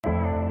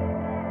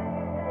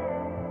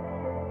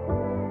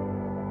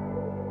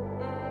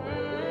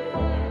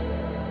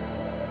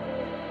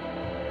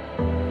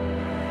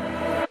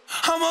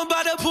I'm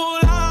about to pull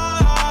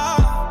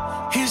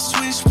out his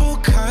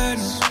switchboard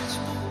curtains.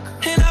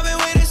 And I've been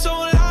waiting so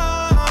long.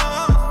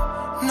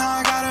 Now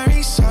I gotta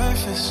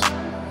resurface.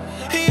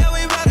 Yeah,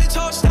 we about to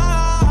toast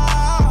out.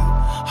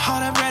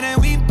 All that bread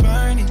and we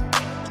burning.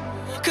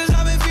 Cause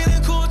I've been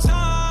feeling cool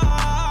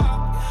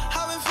time.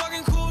 I've been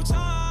fucking cool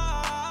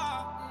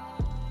time.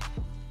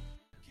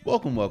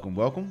 Welcome.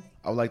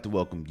 I would like to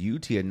welcome you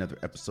to another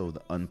episode of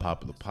the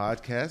Unpopular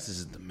Podcast. This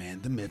is the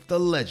man, the myth, the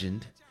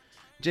legend,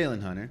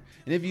 Jalen Hunter.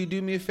 And if you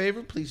do me a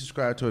favor, please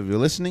subscribe to wherever you're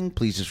listening.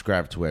 Please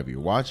subscribe to wherever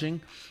you're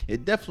watching.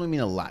 It definitely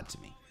means a lot to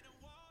me.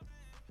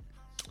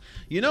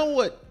 You know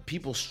what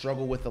people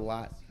struggle with a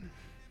lot?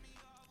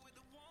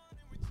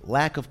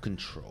 Lack of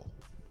control.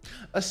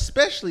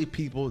 Especially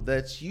people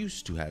that's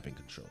used to having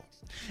control.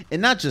 And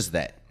not just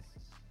that.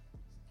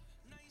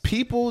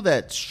 People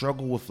that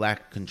struggle with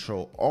lack of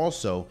control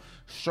also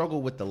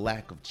struggle with the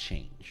lack of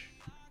change.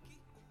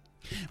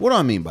 What do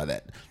I mean by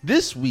that?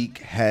 This week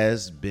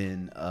has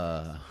been,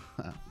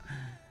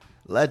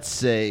 let's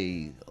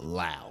say,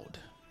 loud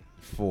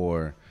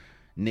for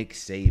Nick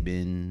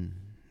Saban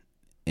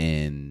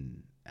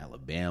and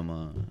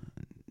Alabama,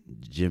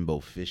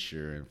 Jimbo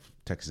Fisher and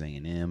Texas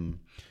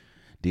A&M,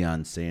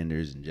 Deion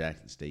Sanders and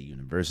Jackson State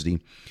University.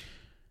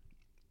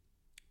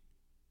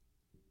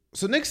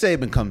 So Nick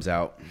Saban comes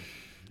out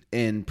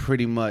and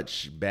pretty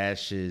much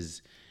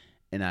bashes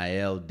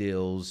NIL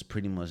deals,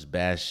 pretty much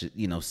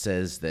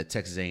says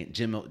that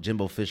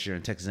Jimbo Fisher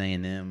and Texas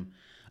A&M,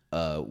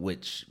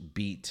 which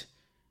beat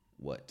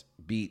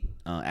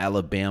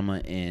Alabama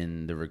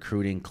in the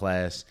recruiting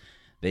class.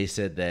 They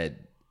said that,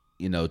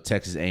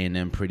 Texas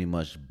A&M pretty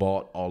much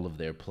bought all of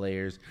their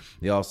players.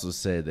 They also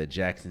said that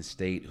Jackson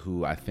State,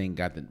 who I think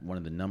got one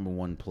of the number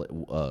one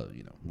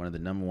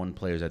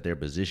players at their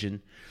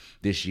position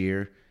this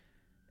year,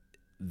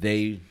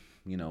 they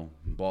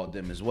bought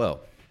them as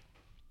well,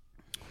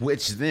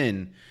 which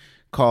then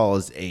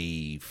caused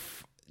a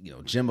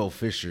Jimbo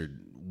Fisher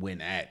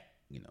win at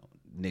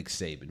Nick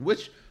Saban,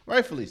 which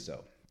rightfully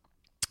so.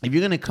 If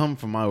you're going to come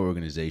from my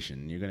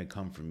organization, you're going to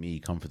come from me,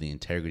 come for the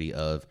integrity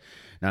of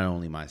not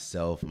only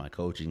myself, my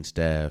coaching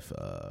staff,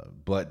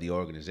 but the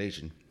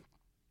organization.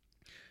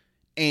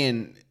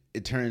 And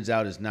it turns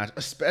out it's not,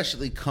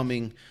 especially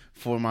coming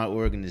for my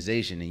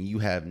organization, and you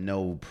have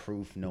no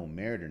proof, no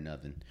merit or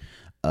nothing.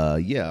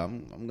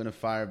 I'm gonna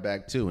fire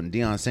back too. And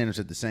Deion Sanders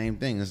said the same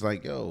thing. It's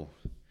like, yo,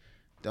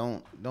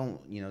 don't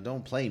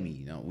play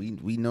me.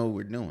 We know what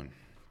we're doing.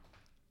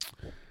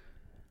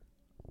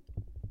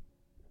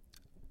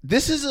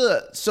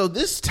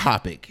 This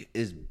topic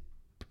is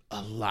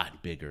a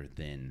lot bigger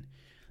than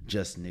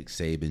just Nick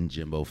Saban,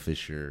 Jimbo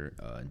Fisher,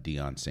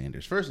 Deion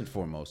Sanders. First and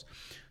foremost,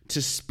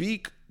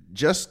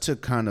 to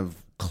kind of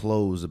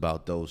close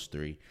about those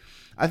three,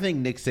 I think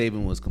Nick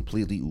Saban was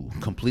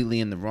completely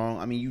in the wrong.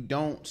 I mean, you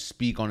don't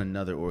speak on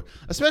another, or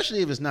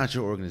especially if it's not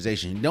your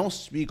organization, you don't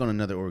speak on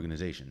another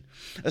organization.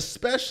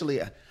 Especially,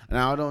 and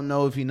I don't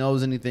know if he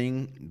knows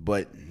anything,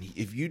 but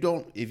if you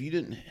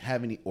didn't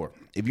have any, or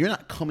if you're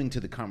not coming to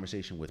the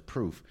conversation with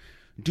proof,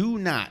 do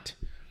not,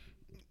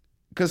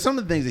 because some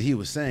of the things that he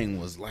was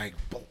saying was like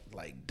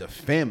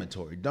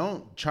defamatory.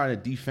 Don't try to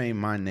defame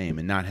my name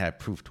and not have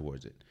proof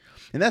towards it.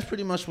 And that's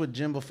pretty much what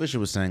Jimbo Fisher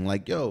was saying.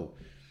 Like, yo,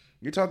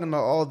 you're talking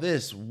about all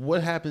this.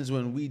 What happens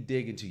when we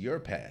dig into your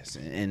past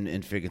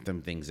and figure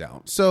them things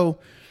out? So,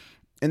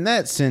 in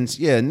that sense,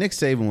 yeah, Nick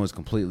Saban was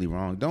completely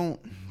wrong. Don't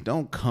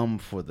come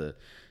for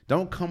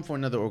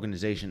another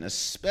organization,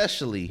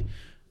 especially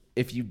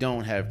if you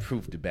don't have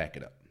proof to back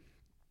it up.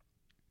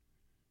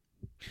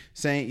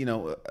 Saying,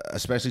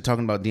 especially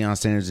talking about Deion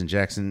Sanders and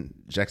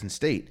Jackson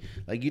State,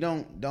 like, you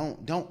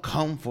don't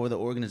come for the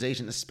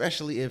organization,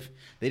 especially if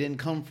they didn't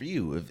come for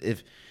you.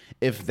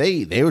 If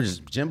they were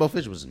just, Jimbo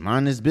Fisher was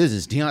minding his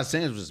business, Deion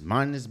Sanders was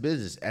minding his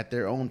business at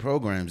their own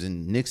programs,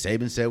 and Nick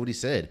Saban said what he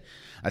said,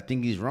 I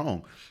think he's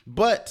wrong.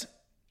 But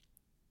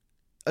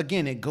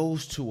again, it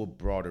goes to a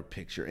broader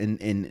picture.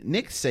 And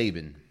Nick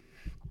Saban,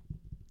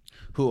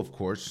 who, of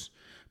course,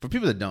 for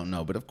people that don't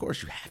know, but of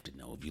course you have to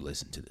know if you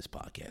listen to this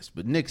podcast,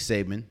 but Nick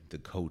Saban, the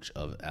coach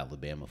of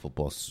Alabama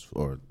football,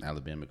 or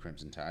Alabama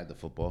Crimson Tide, the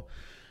football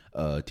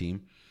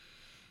team,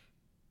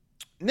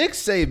 Nick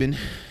Saban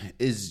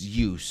is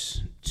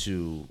used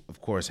to, of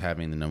course,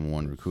 having the number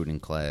one recruiting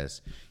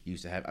class.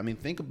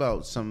 Think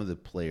about some of the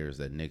players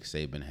that Nick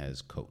Saban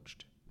has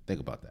coached.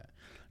 Think about that.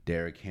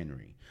 Derrick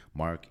Henry,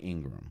 Mark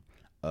Ingram,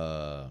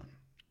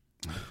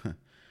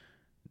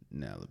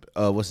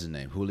 what's his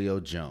name? Julio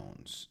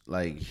Jones.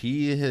 Like,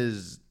 he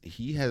has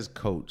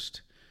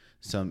coached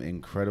some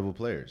incredible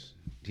players.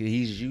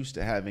 He's used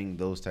to having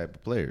those type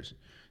of players.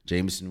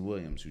 Jameson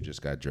Williams, who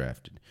just got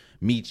drafted.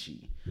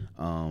 Michi.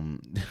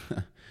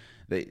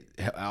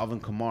 Alvin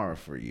Kamara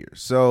for a year.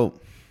 So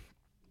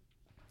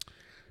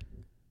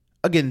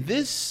again,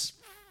 the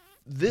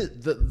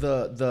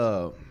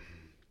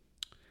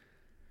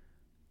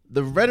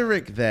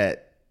rhetoric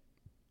that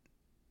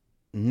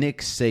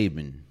Nick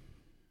Saban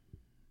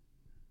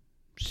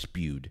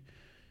spewed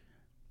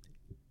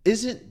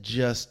isn't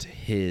just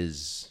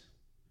his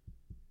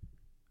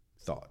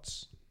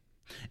thoughts.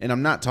 And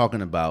I'm not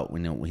talking about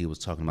when he was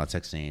talking about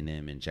Texas A&M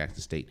and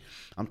Jackson State.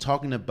 I'm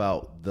talking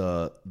about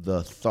the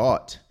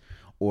thought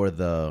or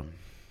the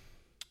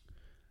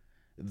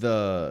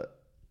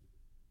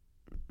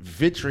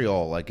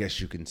vitriol, I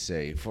guess you can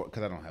say,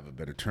 because I don't have a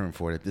better term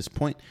for it at this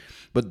point,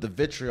 but the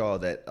vitriol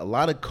that a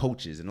lot of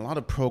coaches and a lot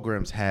of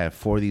programs have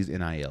for these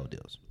NIL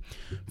deals.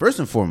 First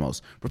and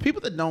foremost, for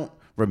people that don't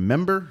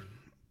remember,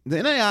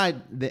 the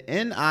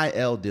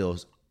NIL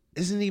deals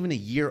isn't even a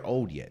year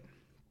old yet.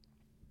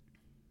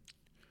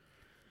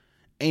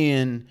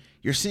 And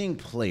you're seeing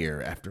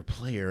player after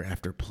player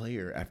after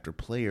player after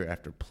player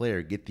after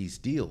player get these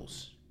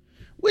deals,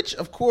 which,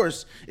 of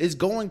course, is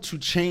going to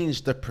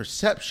change the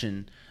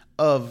perception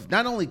of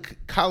not only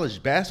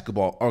college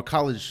basketball or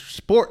college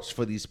sports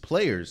for these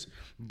players,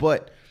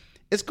 but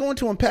it's going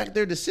to impact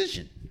their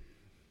decision.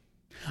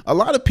 A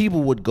lot of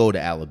people would go to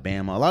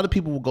Alabama. A lot of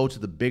people will go to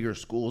the bigger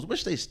schools,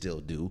 which they still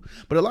do.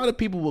 But a lot of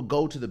people will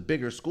go to the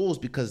bigger schools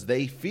because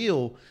they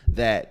feel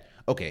that,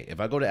 okay, if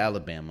I go to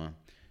Alabama,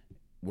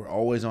 we're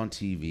always on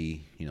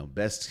TV,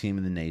 best team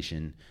in the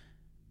nation.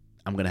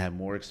 I'm going to have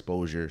more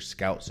exposure,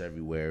 scouts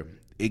everywhere.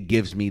 It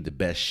gives me the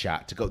best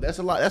shot to go. That's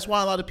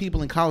why a lot of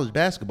people in college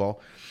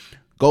basketball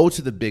go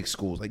to the big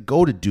schools, like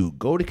go to Duke,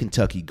 go to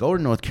Kentucky, go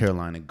to North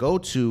Carolina, go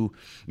to,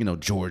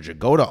 Georgia,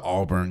 go to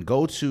Auburn,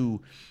 go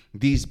to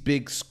these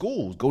big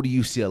schools, go to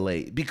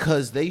UCLA,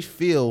 because they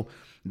feel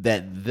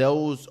that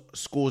those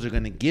schools are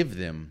going to give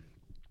them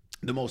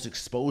the most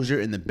exposure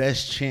and the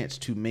best chance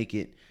to make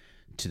it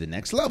to the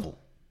next level.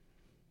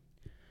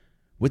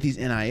 With these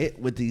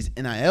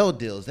NIL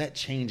deals, that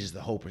changes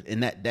the whole,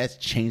 and that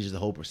changes the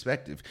whole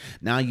perspective.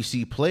 Now you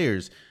see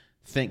players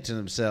think to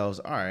themselves,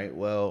 all right,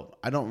 well,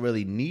 I don't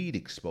really need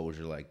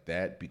exposure like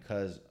that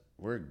because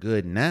we're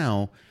good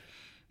now,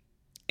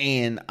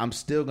 and I'm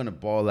still going to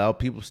ball out.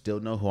 People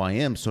still know who I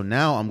am, so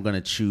now I'm going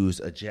to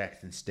choose a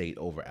Jackson State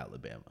over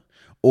Alabama.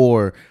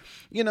 Or,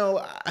 I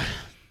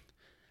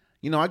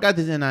got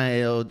this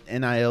NIL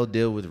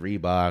deal with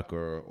Reebok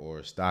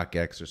or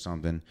StockX or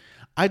something.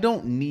 I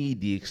don't need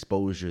the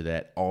exposure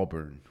that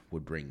Auburn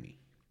would bring me.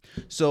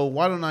 So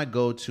why don't I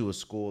go to a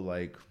school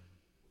like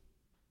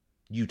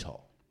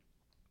Utah?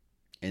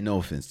 And no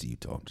offense to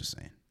Utah, I'm just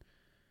saying.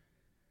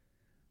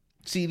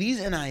 See, these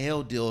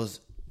NIL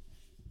deals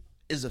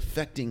is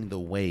affecting the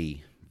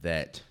way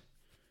that,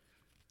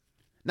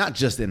 not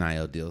just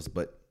NIL deals,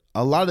 but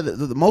a lot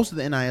of most of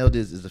the NIL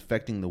deals is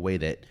affecting the way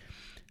that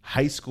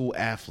high school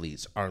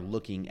athletes are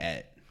looking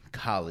at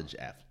college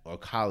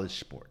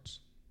sports.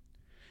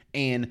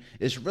 And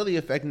it's really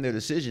affecting their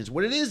decisions.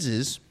 What it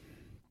is,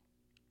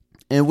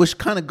 and which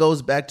kind of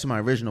goes back to my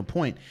original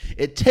point,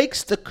 it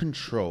takes the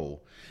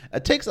control.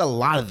 It takes a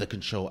lot of the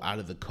control out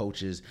of the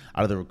coaches,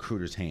 out of the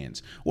recruiters'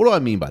 hands. What do I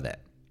mean by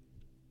that?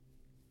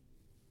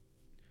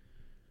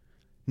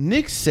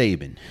 Nick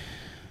Saban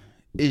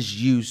is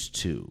used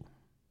to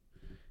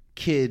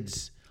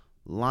kids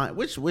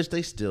which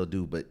they still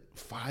do, but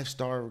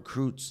 5-star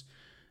recruits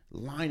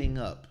lining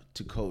up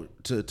to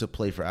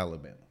play for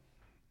Alabama.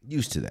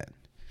 Used to that.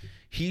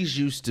 He's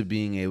used to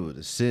being able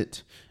to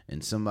sit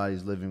in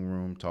somebody's living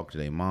room, talk to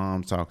their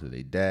moms, talk to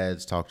their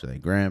dads, talk to their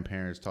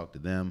grandparents, talk to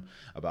them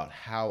about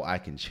how I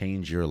can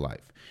change your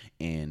life.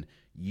 And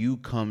you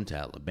come to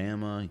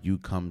Alabama, you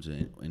come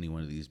to any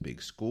one of these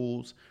big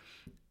schools,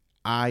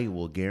 I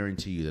will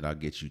guarantee you that I'll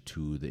get you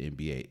to the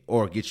NBA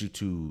or get you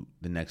to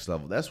the next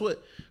level. That's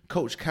what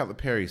Coach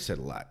Calipari said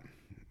a lot.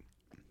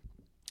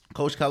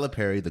 Coach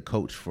Calipari, the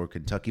coach for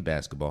Kentucky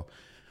basketball,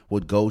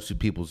 would go to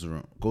people's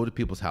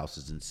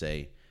houses and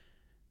say,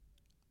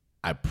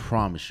 I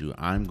promise you,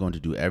 I'm going to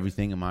do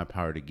everything in my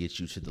power to get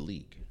you to the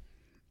league.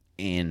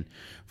 And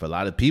for a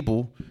lot of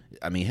people,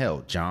 I mean,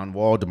 hell, John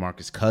Wall,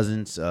 DeMarcus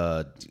Cousins,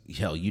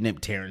 you name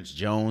Terrence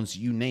Jones,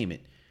 you name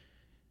it.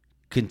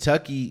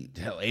 Kentucky,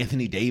 hell,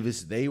 Anthony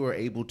Davis, they were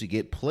able to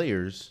get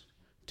players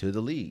to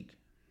the league.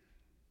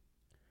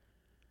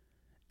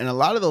 And a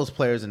lot of those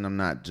players, and I'm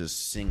not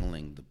just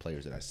singling the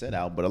players that I set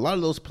out, but a lot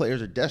of those players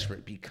are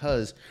desperate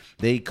because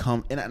they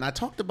come, and I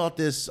talked about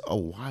this a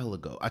while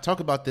ago. I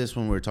talked about this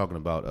when we were talking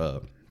about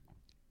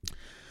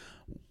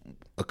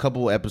a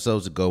couple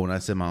episodes ago when I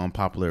said my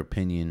unpopular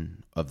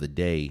opinion of the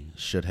day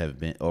should have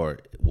been, or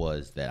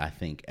was that I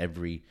think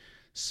every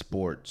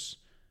sports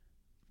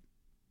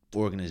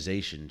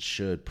organization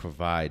should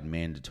provide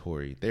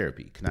mandatory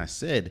therapy. And I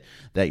said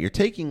that you're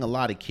taking a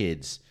lot of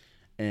kids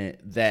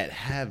that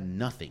have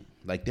nothing,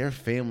 like their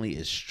family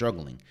is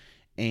struggling,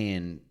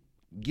 and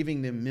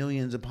giving them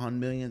millions upon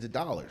millions of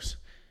dollars.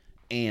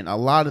 And a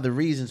lot of the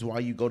reasons why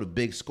you go to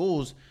big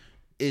schools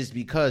is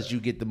because you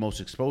get the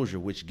most exposure,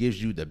 which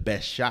gives you the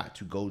best shot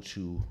to go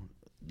to,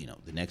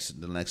 the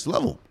next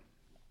level.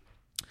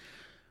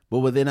 But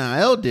with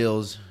NIL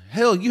deals,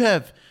 hell, you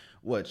have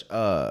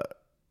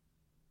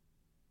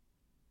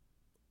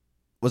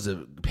was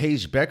it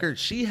Paige Becker?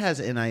 She has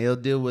an NIL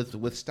deal with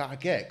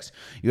StockX.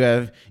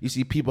 You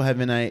see people have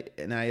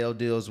NIL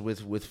deals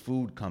with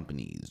food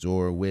companies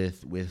or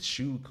with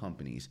shoe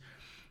companies.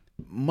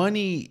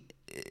 Money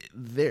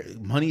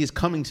is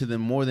coming to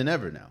them more than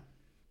ever now.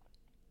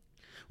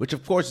 which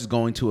of course is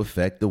going to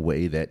affect the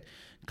way that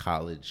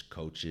college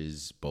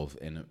coaches, both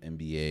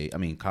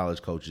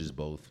college coaches,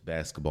 both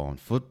basketball and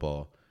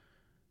football,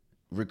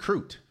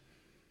 recruit.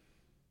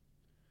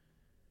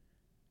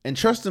 And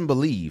trust and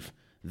believe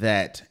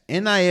that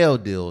NIL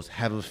deals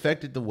have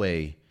affected the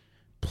way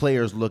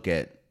players look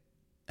at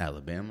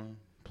Alabama,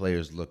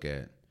 players look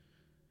at,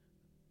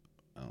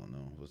 I don't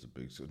know, what's a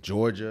big school?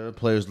 Georgia,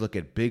 players look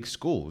at big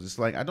schools. It's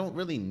like, I don't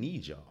really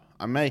need y'all.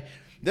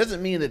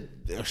 Doesn't mean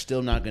that they're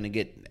still not going to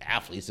get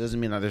athletes. Doesn't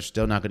mean that they're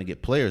still not going to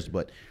get players,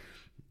 but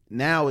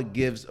now it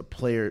gives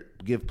players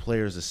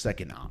a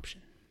second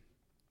option.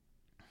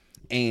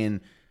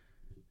 And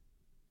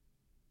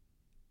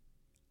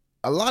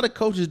a lot of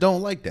coaches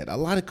don't like that. A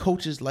lot of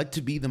coaches like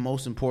to be the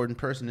most important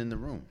person in the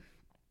room.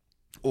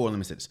 Or let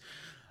me say this.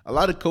 A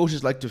lot of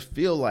coaches like to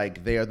feel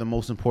like they are the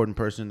most important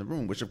person in the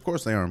room, which of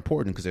course they are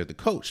important because they're the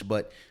coach.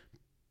 But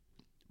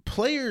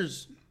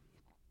players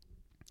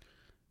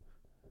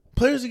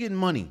are getting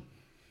money.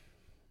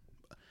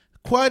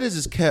 Quiet as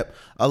is kept,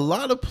 a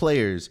lot of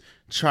players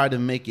try to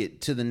make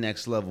it to the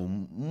next level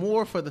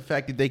more for the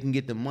fact that they can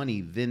get the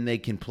money than they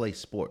can play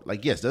sport.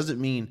 Like, yes, doesn't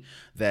mean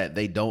that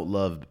they don't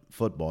love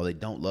football, they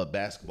don't love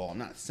basketball. I'm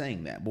not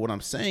saying that. But what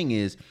I'm saying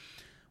is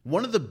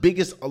one of the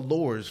biggest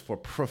allures for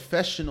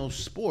professional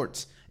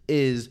sports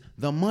is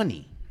the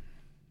money.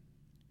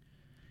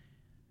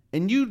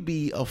 And you'd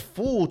be a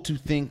fool to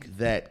think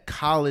that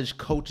college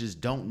coaches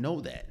don't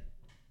know that.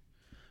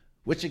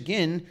 Which,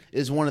 again,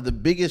 is one of the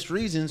biggest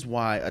reasons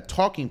why a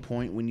talking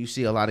point when you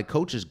see a lot of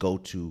coaches go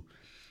to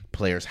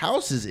players'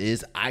 houses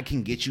is, I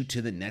can get you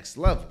to the next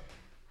level.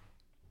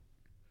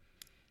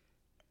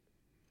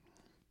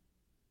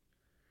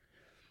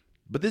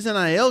 But this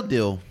NIL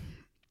deal,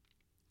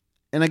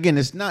 and again,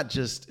 it's not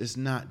just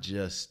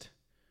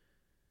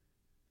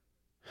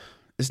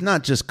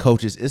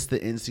coaches, it's the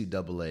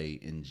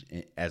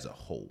NCAA as a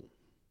whole.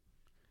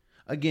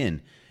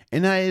 Again,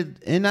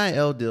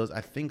 NIL deals,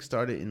 I think,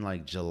 started in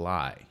like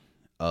July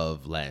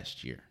of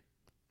last year.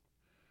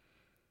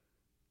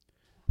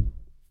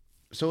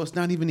 So it's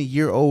not even a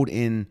year old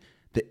in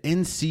the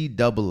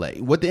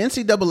NCAA. What the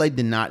NCAA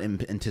did not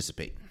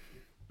anticipate.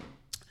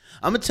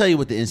 I'm going to tell you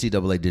what the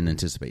NCAA didn't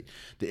anticipate.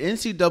 The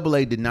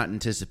NCAA did not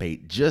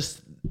anticipate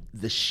just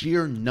the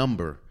sheer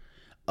number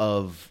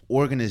of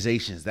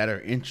organizations that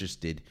are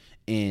interested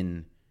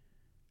in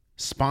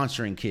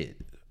sponsoring kids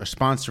or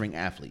sponsoring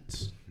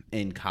athletes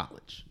in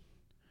college.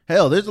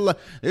 Hell, there's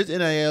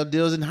NIL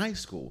deals in high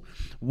school.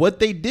 What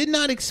they did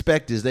not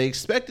expect is they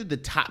expected the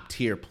top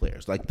tier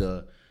players like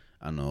Paolo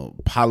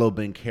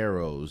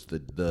Bancheros,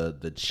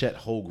 the Chet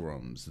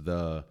Holmgrens,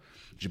 the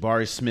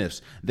Jabari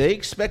Smiths. They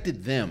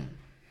expected them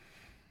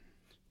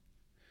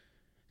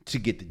to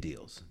get the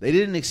deals. They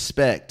didn't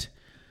expect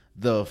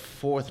the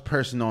fourth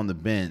person on the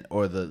bench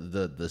or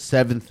the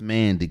seventh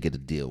man to get a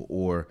deal,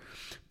 or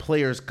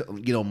players,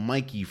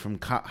 Mikey from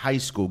high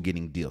school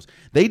getting deals.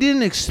 They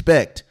didn't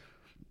expect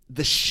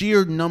the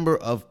sheer number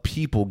of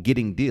people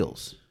getting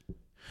deals,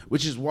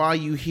 which is why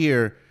you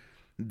hear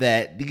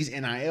that these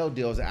NIL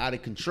deals are out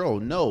of control.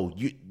 No,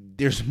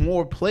 there's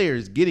more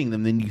players getting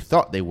them than you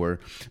thought they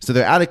were, so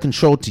they're out of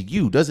control to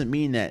you. Doesn't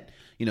mean that,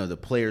 the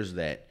players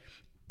that,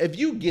 if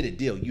you get a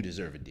deal, you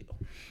deserve a deal.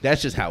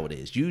 That's just how it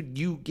is. You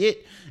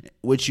get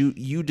what you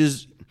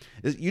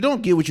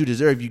don't get what you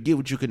deserve. You get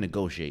what you can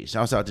negotiate.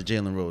 Shouts out to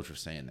Jalen Rose for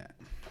saying that.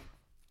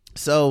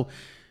 So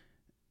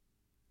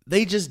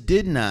they just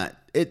did not.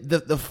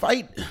 The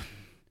fight.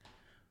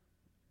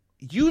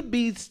 You'd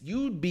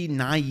be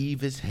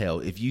naive as hell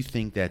if you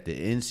think that the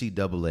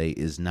NCAA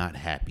is not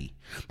happy.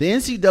 The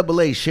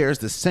NCAA shares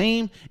the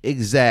same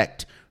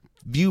exact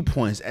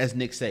viewpoints as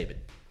Nick Saban.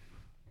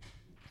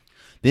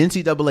 The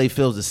NCAA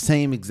feels the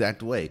same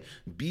exact way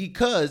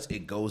because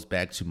it goes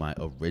back to my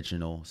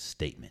original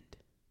statement.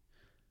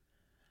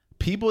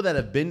 People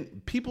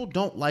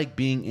don't like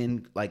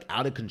being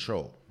out of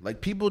control. Like,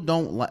 people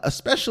don't like,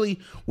 especially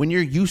when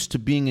you're used to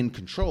being in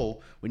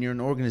control, when you're an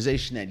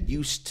organization that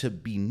used to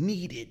be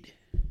needed.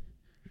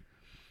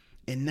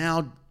 And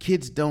now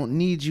kids don't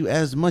need you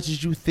as much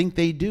as you think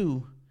they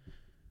do.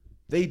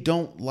 They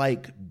don't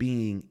like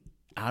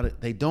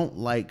they don't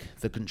like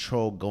the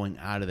control going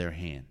out of their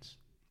hands.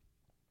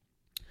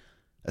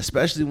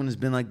 Especially when it's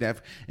been like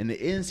that. And the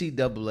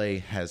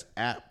NCAA has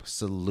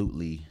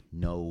absolutely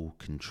no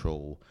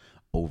control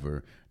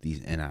over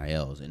these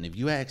NILs. And if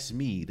you ask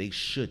me, they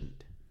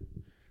shouldn't.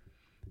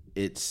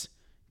 It's,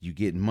 you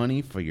get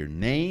money for your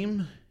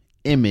name,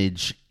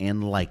 image,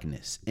 and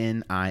likeness.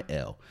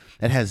 NIL.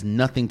 That has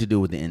nothing to do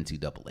with the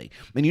NCAA.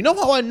 And you know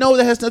how I know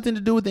that has nothing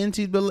to do with the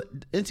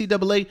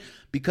NCAA?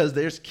 Because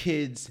there's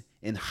kids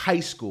in high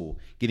school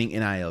getting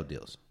NIL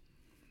deals.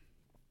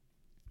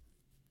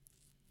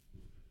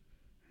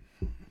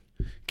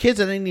 Kids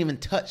that ain't even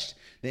touched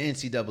the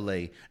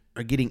NCAA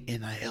are getting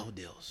NIL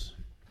deals.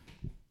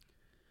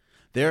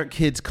 There are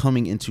kids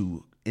coming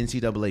into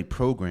NCAA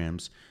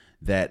programs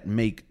that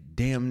make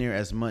damn near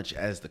as much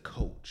as the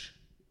coach.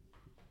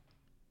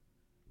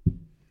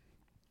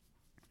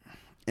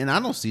 And I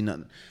don't see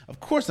nothing. Of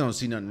course, I don't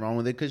see nothing wrong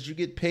with it because you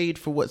get paid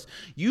for what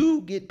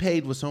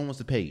someone wants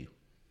to pay you.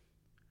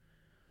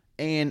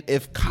 And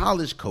if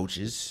college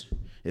coaches,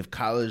 if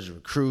college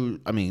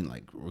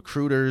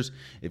recruiters,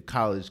 if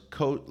college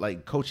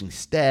coaching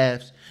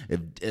staffs,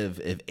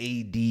 if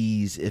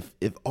ADs,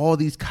 if all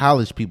these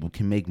college people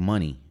can make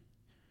money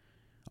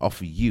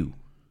off of you,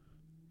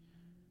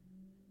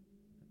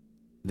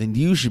 then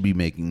you should be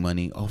making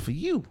money off of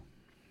you.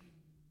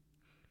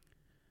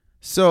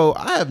 So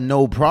I have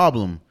no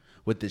problem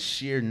with the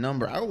sheer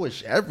number. I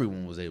wish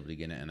everyone was able to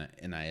get an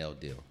NIL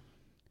deal.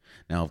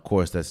 Now, of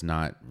course, that's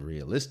not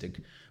realistic,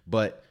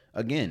 but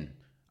again,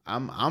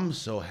 I'm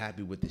so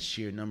happy with the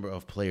sheer number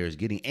of players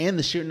getting and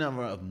the sheer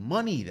number of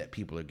money that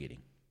people are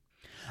getting.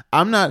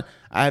 I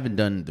haven't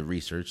done the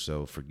research,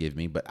 so forgive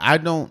me, but I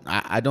don't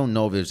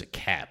know if there's a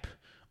cap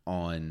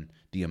on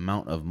the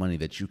amount of money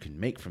that you can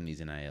make from these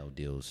NIL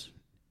deals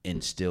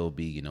and still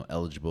be,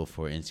 eligible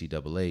for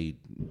NCAA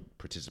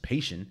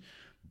participation.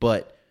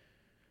 But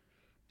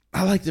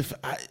I like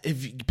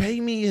if you pay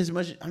me as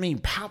much. I mean,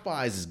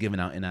 Popeyes is giving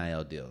out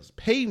NIL deals.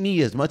 Pay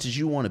me as much as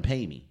you want to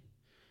pay me.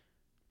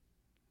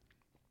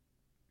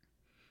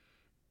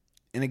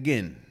 And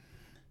again,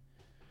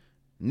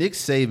 Nick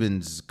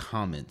Saban's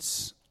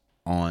comments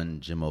on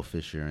Jimbo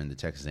Fisher and the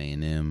Texas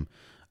A&M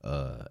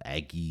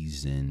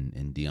Aggies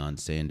and Deion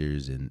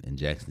Sanders and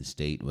Jackson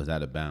State was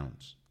out of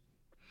bounds.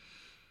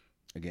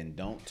 Again,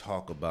 don't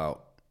talk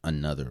about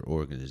another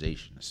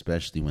organization,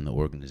 especially when the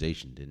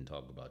organization didn't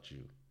talk about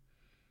you.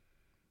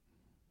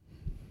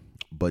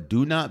 But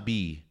do not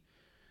be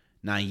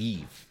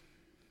naive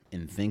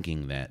in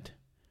thinking that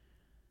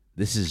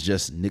this is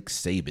just Nick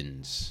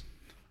Saban's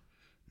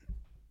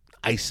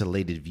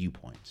isolated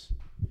viewpoints.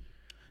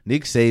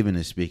 Nick Saban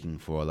is speaking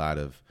for a lot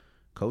of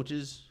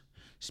coaches,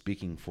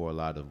 speaking for a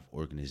lot of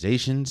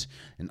organizations,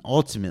 and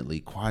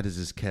ultimately, quiet as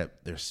is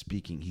kept,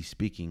 he's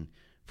speaking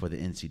for the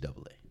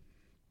NCAA.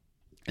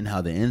 And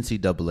how the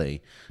NCAA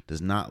does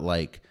not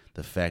like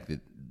the fact that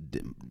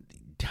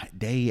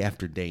day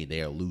after day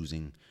they are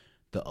losing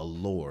the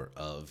allure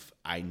of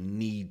I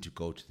need to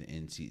go to the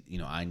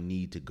I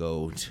need to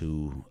go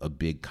to a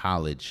big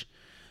college,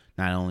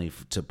 not only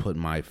to put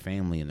my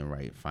family in the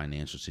right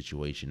financial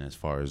situation as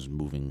far as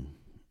moving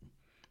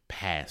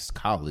past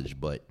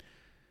college, but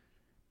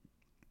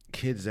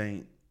kids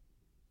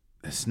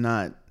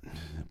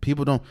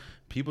people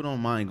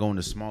don't mind going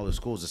to smaller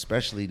schools,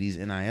 especially these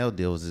NIL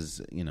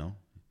deals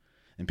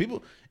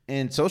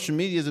and social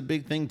media is a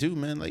big thing too,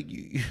 man. Like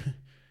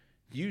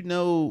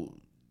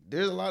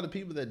there's a lot of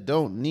people that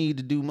don't need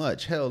to do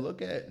much. Hell,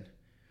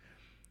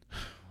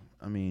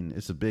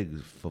 it's a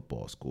big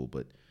football school,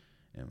 but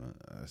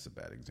that's a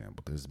bad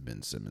example because it's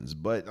Ben Simmons.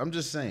 But I'm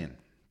just saying,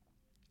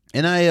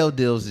 NIL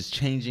deals is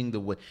changing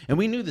the way, and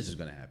we knew this was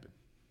going to happen.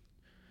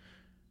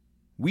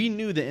 We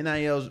knew the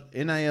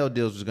NIL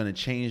deals was going to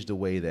change the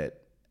way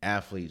that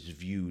athletes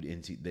viewed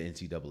the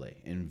NCAA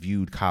and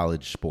viewed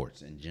college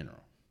sports in general.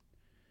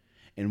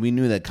 And we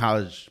knew that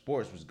college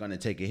sports was going to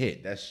take a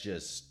hit.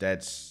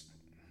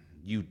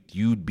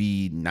 You'd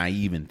be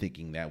naive in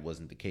thinking that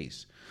wasn't the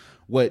case.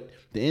 What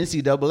the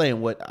NCAA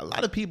and what a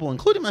lot of people,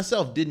 including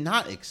myself, did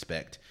not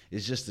expect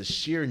is just the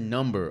sheer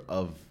number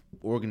of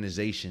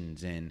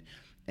organizations and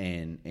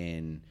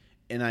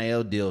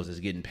NIL deals that's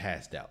getting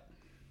passed out.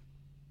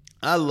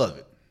 I love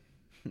it.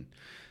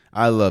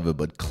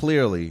 But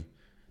clearly,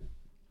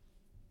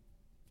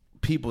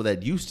 people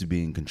that used to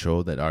be in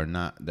control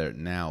they're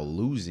now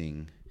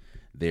losing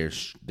their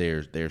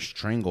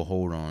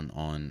stranglehold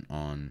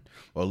on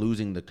or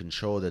losing the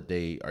control that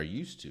they are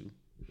used to,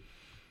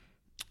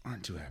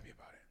 aren't too happy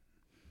about it.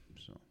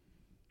 So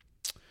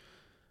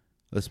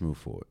let's move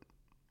forward.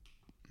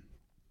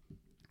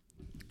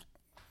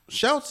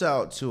 Shouts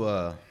out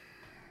to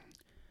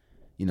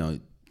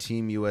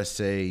Team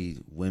USA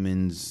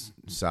women's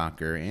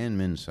soccer and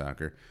men's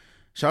soccer.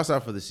 Shouts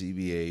out for the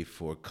CBA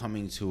for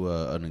coming to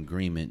an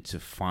agreement to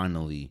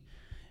finally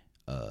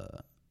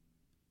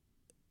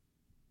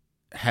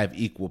have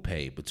equal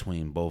pay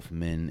between both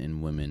men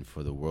and women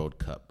for the World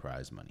Cup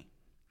prize money.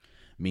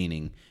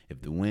 Meaning,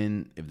 if the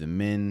men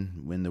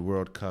win the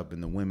World Cup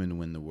and the women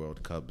win the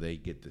World Cup, they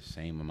get the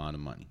same amount of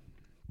money.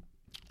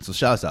 So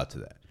shouts out to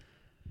that.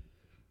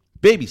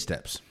 Baby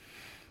steps.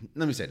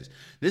 Let me say this.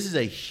 This is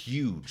a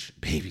huge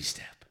baby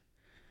step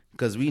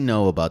because we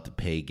know about the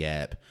pay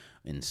gap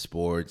in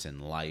sports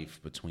and life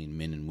between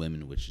men and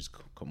women, which is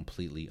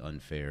completely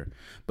unfair.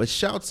 But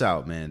shouts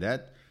out, man.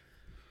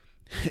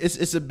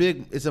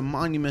 It's a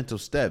monumental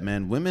step,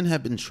 man. Women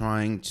have been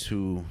trying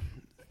to,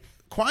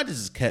 quiet as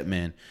it's kept,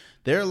 man.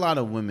 There are a lot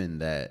of women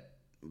that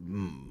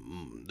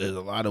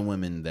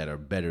are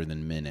better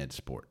than men at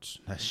sports.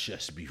 Let's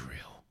just be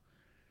real.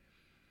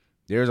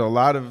 There's a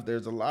lot of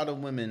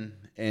women,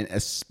 and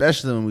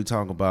especially when we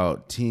talk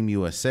about Team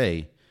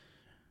USA,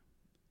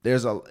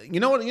 you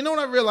know what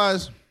I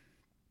realized?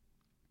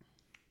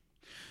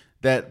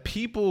 That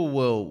people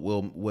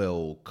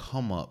will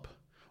come up,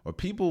 or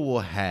people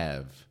will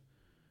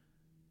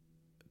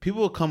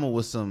come up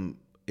with some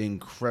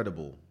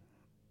incredible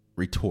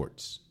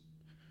retorts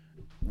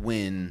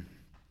when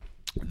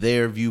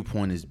their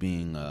viewpoint is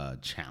being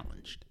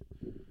challenged.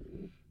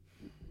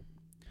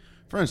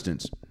 For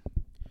instance,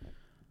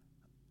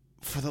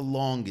 for the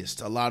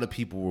longest, a lot of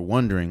people were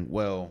wondering,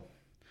 well,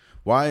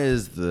 why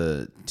is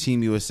the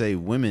Team USA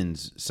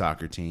women's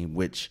soccer team,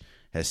 which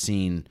has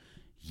seen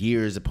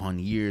years upon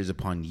years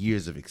upon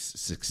years of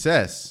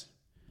success,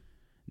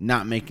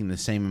 not making the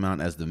same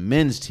amount as the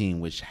men's team,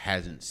 which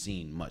hasn't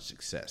seen much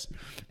success?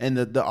 And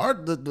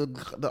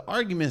the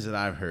arguments that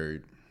I've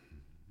heard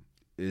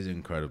is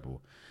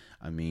incredible.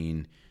 I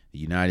mean, the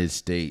United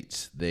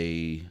States,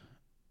 they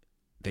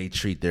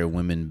treat their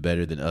women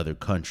better than other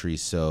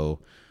countries, so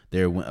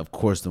of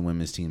course the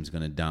women's team is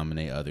going to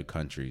dominate other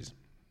countries.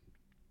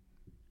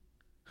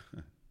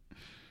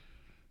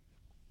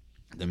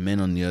 The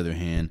men, on the other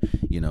hand,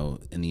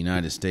 in the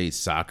United States,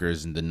 soccer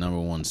is the number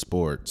one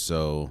sport,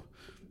 so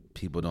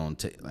people don't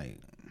take, like,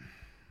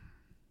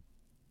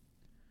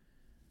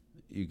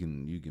 you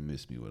can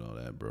miss me with all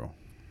that, bro.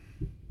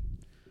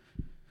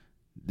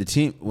 The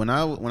team, when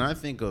I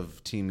think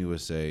of Team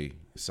USA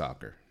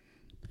soccer,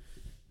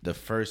 the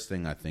first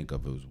thing I think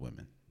of is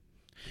women.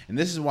 And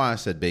this is why I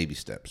said baby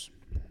steps.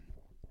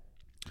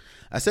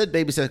 I said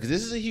baby steps because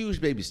this is a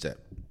huge baby step.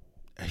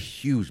 A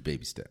huge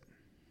baby step.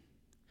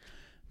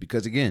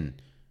 Because again,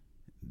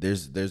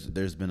 there's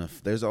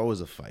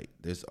always a fight.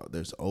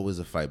 There's always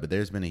a fight, but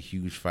there's been a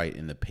huge fight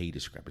in the pay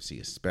discrepancy,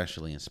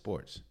 especially in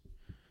sports.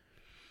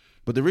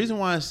 But the reason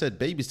why I said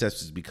baby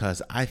steps is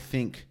because I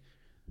think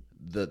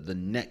the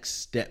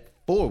next step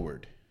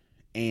forward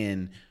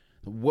and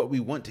what we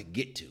want to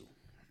get to,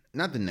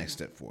 not the next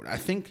step forward. I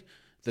think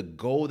the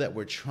goal that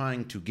we're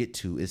trying to get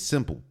to is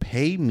simple.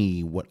 Pay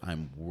me what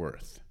I'm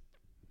worth.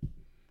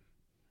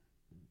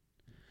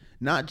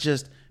 Not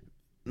just,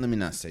 let me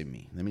not say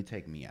me. Let me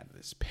take me out of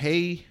this.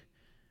 Pay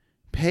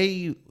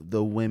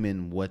the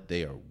women what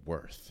they are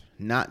worth.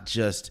 Not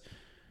just,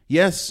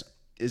 yes,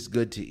 it's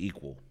good to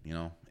equal,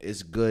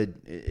 It's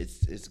good.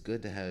 It's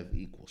good to have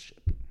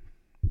equalship.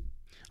 I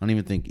don't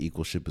even think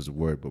equalship is a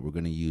word, but we're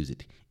going to use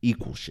it.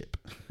 Equalship.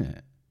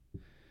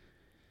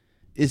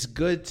 It's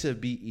good to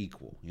be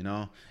equal,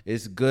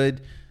 It's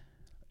good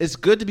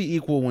to be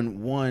equal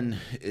when one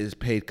is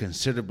paid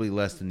considerably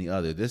less than the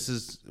other. This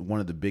is one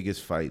of the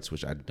biggest fights,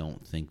 which I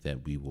don't think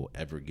that we will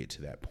ever get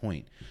to that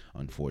point,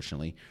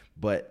 unfortunately.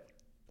 But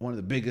one of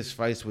the biggest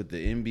fights with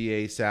the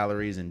NBA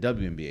salaries and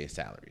WNBA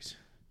salaries.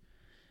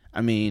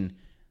 I mean,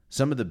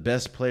 some of the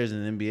best players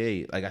in the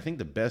NBA, like I think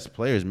the best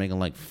player is making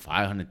like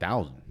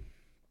 $500,000.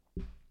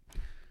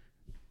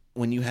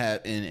 When you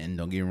have, and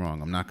don't get me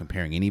wrong, I'm not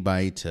comparing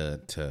anybody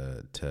to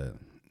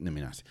let me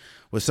not say,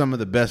 with some of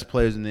the best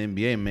players in the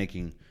NBA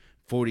making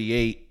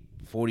 48,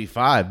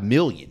 45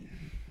 million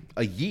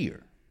a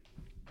year.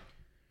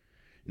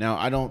 Now,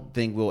 I don't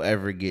think we'll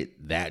ever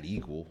get that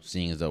equal,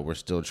 seeing as though we're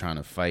still trying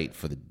to fight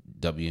for the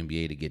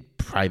WNBA to get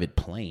private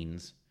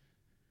planes.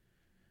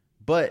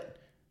 But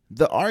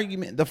the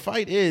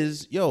fight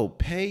is,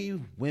 pay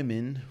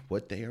women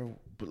what they are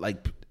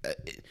like.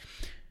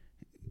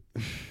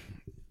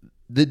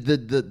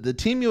 The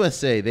Team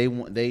USA,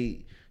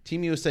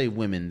 Team USA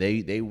women,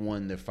 they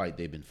won their fight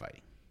they've been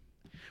fighting,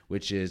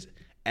 which is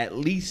at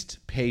least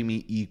pay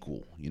me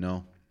equal,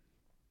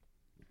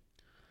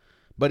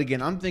 But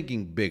again, I'm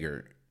thinking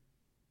bigger.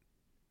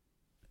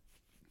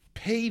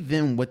 Pay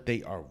them what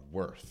they are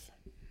worth.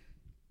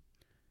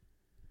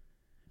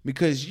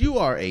 Because you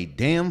are a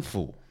damn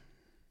fool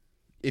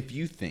if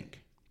you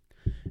think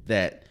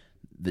that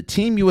the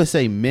Team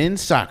USA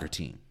men's soccer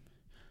team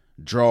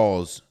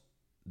draws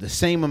the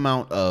same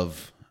amount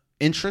of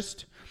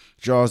interest,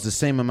 draws the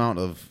same amount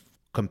of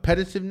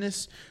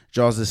competitiveness,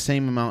 draws the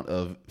same amount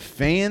of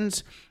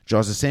fans,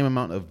 draws the same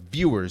amount of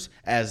viewers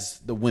as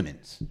the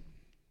women's.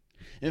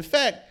 In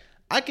fact,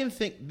 I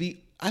think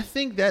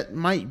that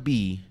might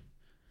be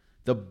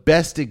the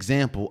best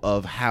example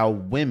of how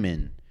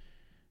women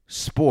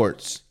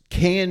sports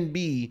can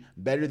be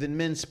better than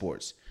men's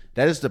sports.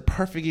 That is the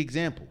perfect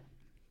example.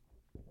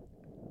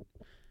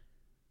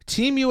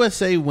 Team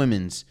USA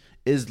women's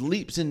is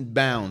leaps and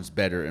bounds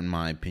better, in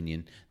my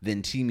opinion,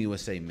 than Team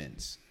USA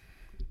men's.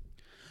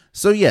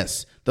 So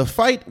yes, the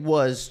fight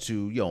was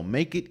to,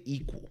 make it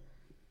equal.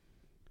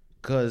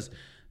 Because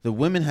the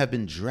women have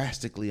been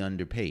drastically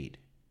underpaid.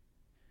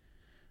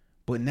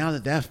 But now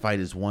that fight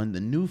is won,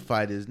 the new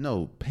fight is,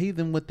 no, pay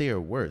them what they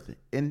are worth.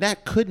 And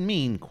that could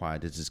mean,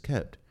 quiet as is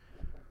kept,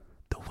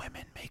 the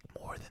women make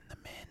more than the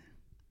men.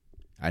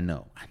 I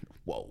know.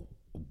 Whoa.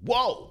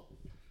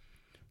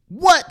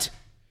 What?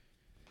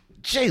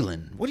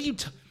 Jalen, what are you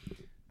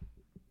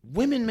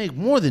women make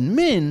more than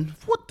men?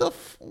 What the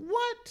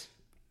what?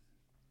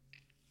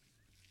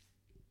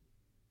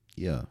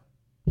 Yeah.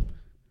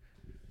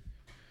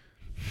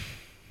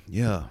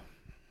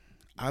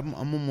 I'm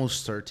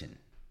almost certain.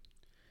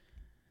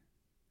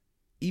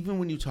 Even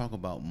when you talk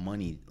about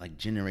money, like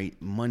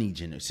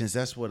since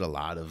that's what a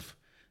lot of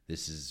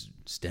this is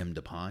stemmed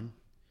upon,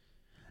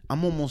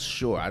 I'm almost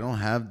sure, I don't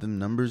have the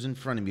numbers in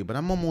front of me, but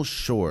I'm almost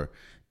sure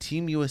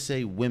Team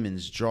USA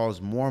women's draws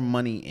more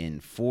money in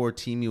for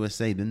Team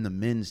USA than the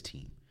men's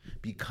team.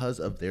 because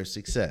of their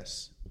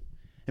success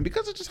and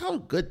because of just how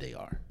good they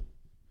are.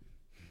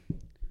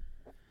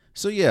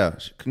 So yeah,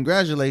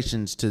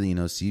 congratulations to the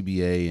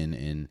CBA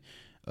and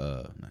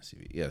not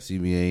CBA, yeah,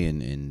 CBA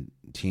and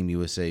Team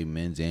USA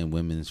men's and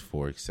women's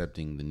for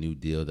accepting the new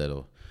deal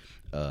that'll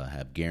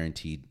have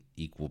guaranteed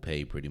equal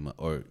pay pretty much,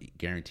 or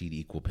guaranteed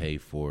equal pay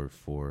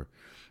for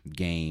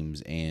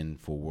games and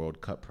for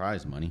World Cup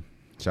prize money.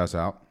 Shouts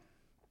out.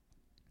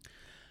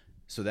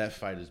 So that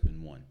fight has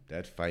been won.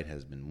 That fight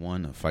has been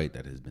won, a fight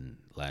that has been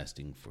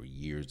lasting for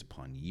years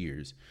upon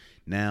years.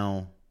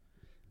 Now,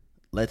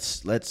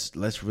 let's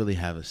really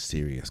have a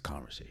serious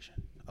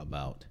conversation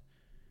about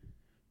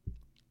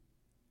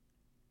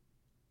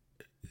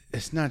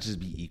it's not just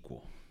be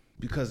equal.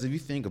 Because if you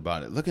think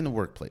about it, look in the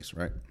workplace,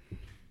 right?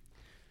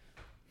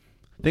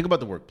 Think about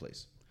the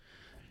workplace.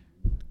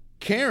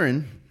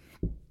 Karen,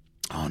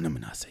 let me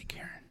not say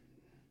Karen.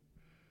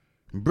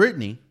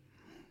 Brittany,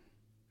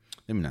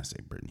 let me not say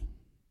Brittany.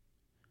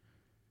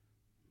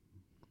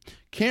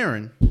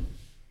 Karen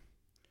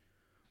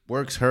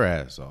works her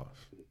ass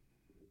off.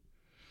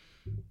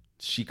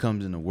 She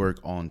comes into work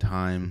on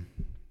time.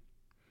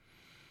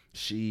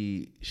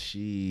 She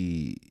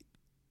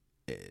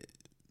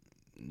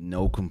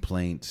no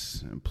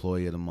complaints.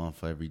 Employee of the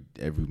month every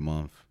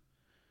month.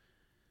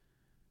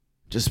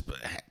 Just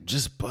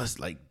bust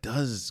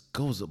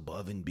goes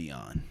above and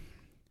beyond.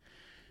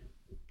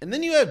 And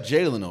then you have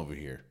Jalen over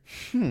here.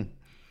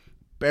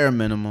 Bare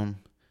minimum.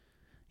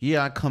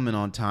 Yeah, I come in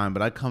on time,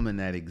 but I come in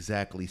at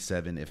exactly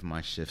 7 if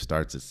my shift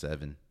starts at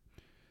 7.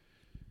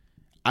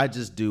 I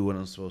just do what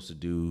I'm supposed to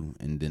do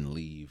and then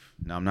leave.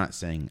 Now, I'm not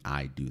saying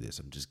I do this.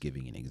 I'm just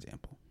giving an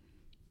example.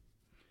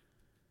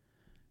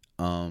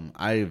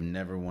 I have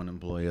never won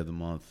Employee of the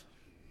Month.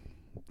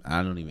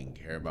 I don't even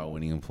care about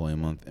winning Employee of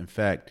the Month. In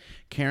fact,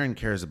 Karen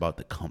cares about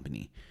the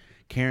company.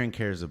 Karen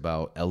cares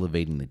about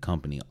elevating the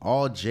company.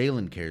 All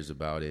Jalen cares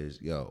about is,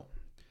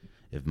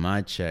 if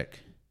my check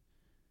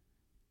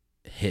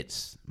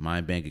hits my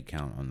bank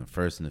account on the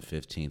 1st and the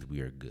 15th, we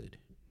are good.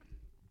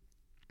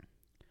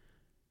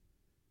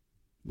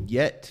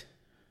 Yet,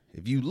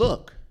 if you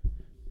look,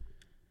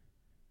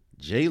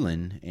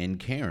 Jalen and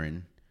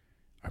Karen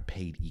are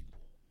paid equal.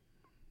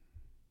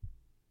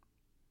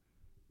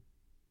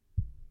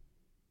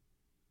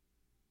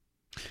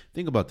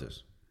 Think about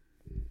this.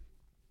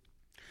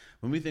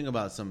 When we think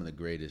about some of the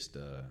greatest,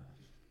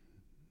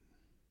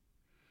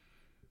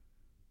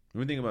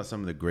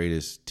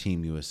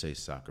 Team USA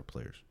soccer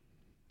players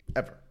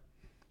ever.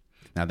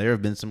 Now, there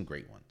have been some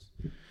great ones.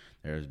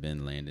 There's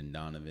been Landon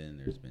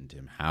Donovan. There's been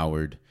Tim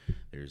Howard.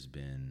 There's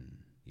been,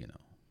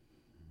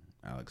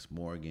 Alex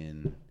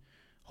Morgan,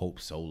 Hope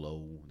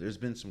Solo. There's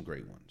been some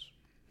great ones.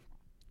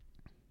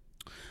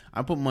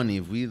 I put money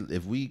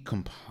if we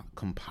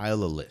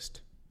compile a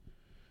list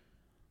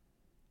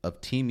of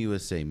Team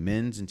USA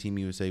men's and Team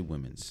USA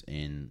women's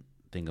and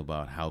think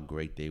about how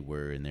great they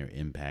were and their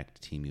impact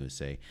to Team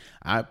USA,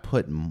 I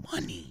put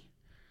money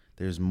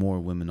there's more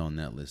women on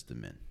that list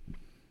than men.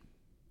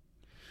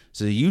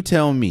 So you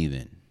tell me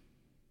then,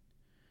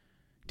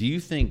 do you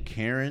think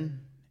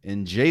Karen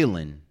and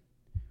Jalen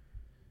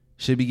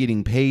should be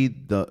getting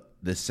paid the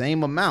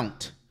same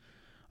amount?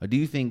 Or do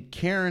you think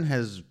Karen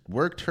has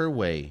worked her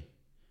way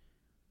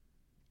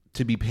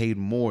to be paid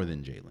more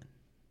than Jalen?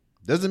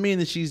 Doesn't mean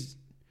that excuse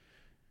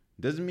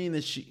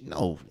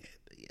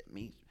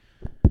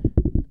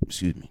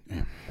me.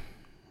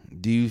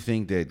 Do you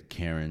think that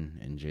Karen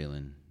and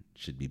Jalen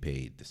should be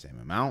paid the same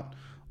amount,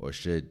 or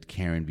should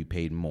Karen be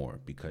paid more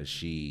because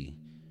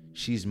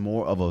she's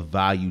more of a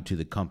value to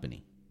the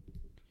company?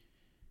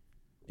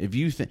 If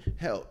you think,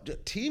 hell,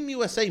 Team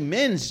USA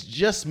men's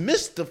just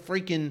missed the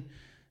freaking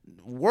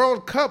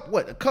World Cup.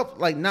 What, a cup,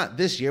 like not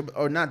this year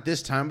or not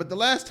this time, but the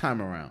last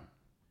time around.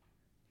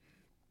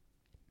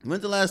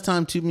 When's the last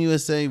time Team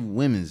USA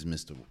women's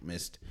missed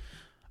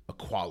a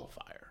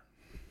qualifier?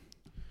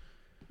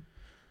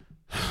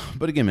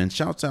 But again, man,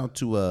 shouts out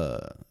to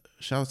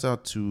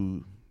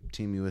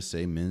Team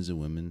USA men's and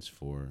women's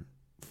for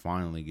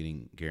finally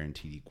getting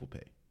guaranteed equal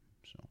pay.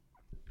 So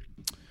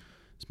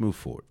let's move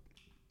forward.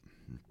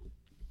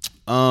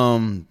 A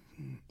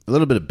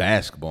little bit of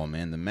basketball,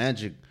 man. The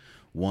Magic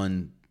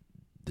won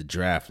the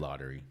draft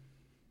lottery.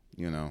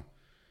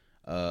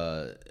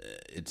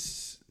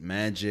 It's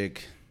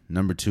Magic,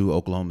 number 2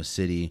 Oklahoma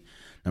City,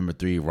 number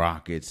 3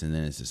 Rockets, and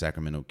then it's the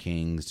Sacramento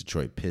Kings,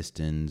 Detroit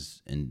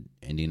Pistons, and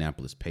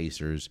Indianapolis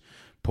Pacers,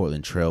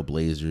 Portland Trail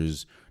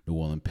Blazers, New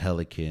Orleans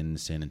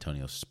Pelicans, San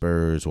Antonio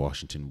Spurs,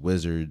 Washington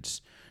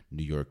Wizards,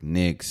 New York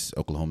Knicks,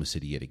 Oklahoma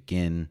City yet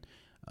again,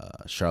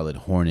 Charlotte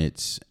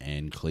Hornets,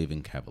 and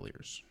Cleveland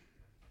Cavaliers.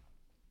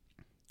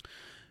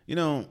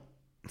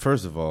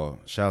 First of all,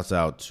 shouts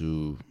out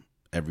to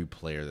every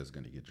player that's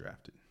going to get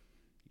drafted.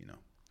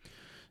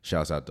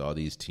 Shouts out to all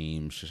these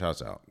teams.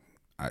 Shouts out.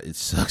 It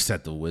sucks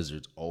that the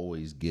Wizards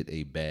always get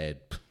a bad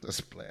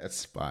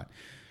spot.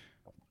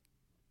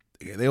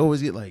 They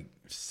always get like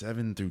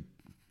 7 through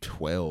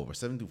 12 or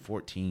 7 through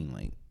 14.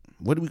 Like,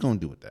 what are we going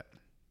to do with that?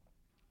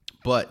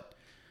 But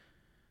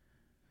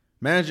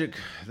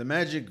the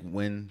Magic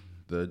win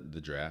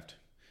the draft.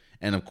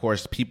 And, of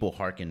course, people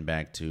harken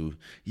back to,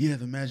 the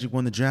Magic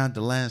won the draft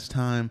the last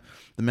time.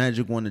 The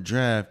Magic won the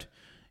draft,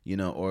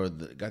 or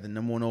got the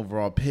number 1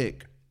 overall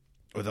pick.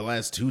 Or the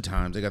last 2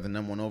 times they got the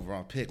number 1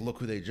 overall pick. Look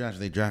who they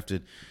drafted. They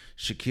drafted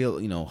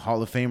Shaquille,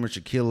 Hall of Famer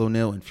Shaquille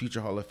O'Neal and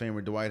future Hall of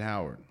Famer Dwight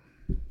Howard.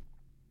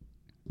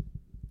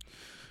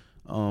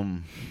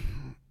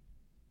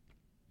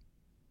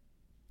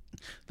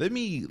 That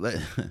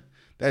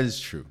is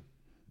true.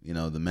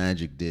 The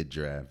Magic did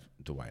draft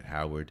Dwight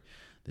Howard.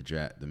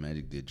 The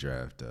Magic did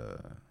draft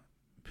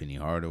Penny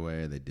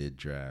Hardaway. They did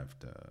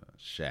draft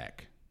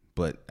Shaq.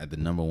 But at the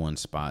number 1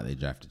 spot, they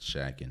drafted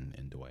Shaq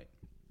and Dwight.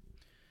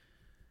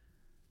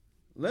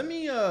 Let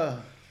me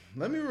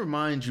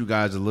remind you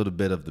guys a little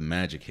bit of the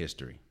Magic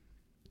history.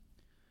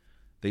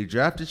 They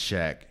drafted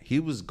Shaq. He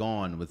was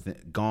gone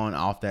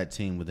off that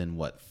team within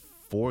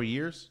 4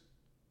 years?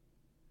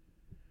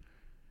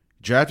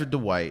 Drafted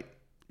Dwight,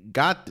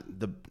 got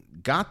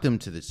them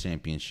to the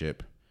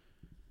championship,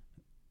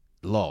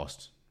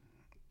 lost.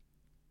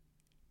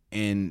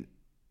 And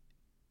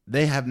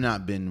they have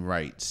not been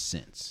right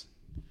since.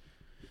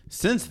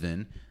 Since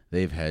then,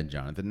 they've had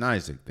Jonathan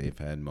Isaac, they've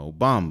had Mo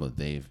Bamba,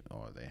 they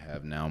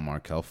have now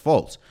Markelle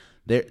Fultz.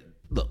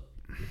 Look,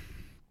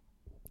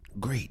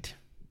 great.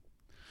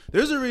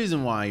 There's a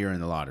reason why you're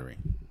in the lottery.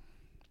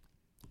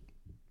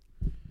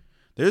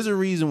 There's a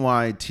reason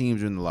why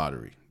teams are in the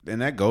lottery.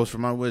 And that goes for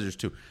my Wizards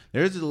too.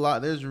 There's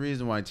a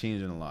reason why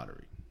teams are in the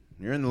lottery.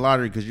 You're in the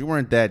lottery because you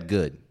weren't that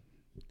good.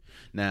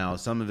 Now,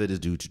 some of it is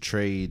due to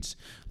trades,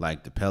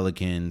 like the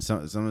Pelicans.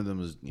 Some of them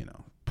was,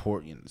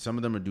 poor. Some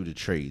of them are due to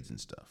trades and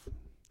stuff.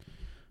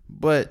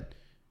 But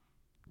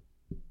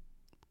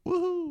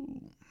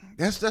woohoo!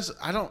 That's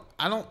I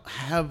don't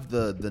have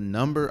the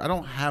number. I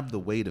don't have the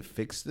way to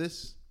fix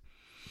this.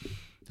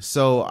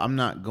 So I'm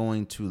not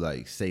going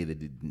to say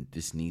that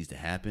this needs to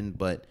happen,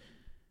 but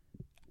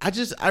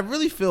I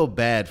really feel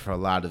bad for a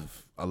lot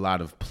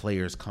of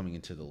players coming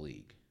into the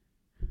league.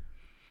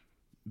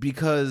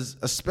 Because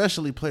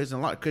especially players in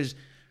a lot, because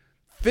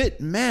fit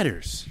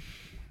matters.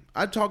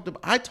 I talk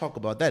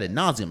about that ad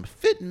nauseum.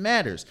 Fit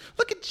matters.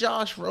 Look at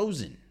Josh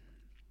Rosen.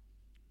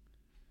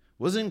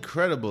 Was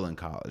incredible in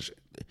college.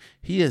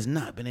 He has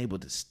not been able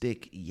to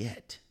stick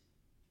yet.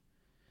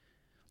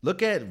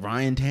 Look at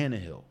Ryan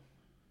Tannehill.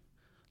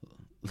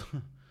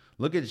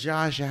 Look at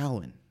Josh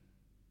Allen.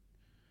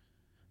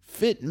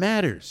 Fit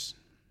matters.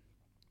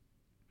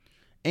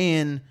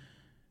 And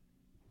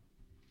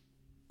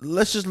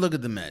let's just look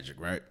at the Magic,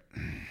 right?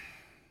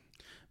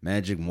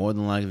 Magic more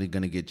than likely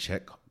going to get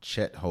Chet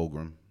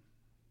Holmgren.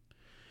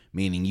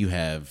 Meaning you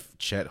have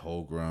Chet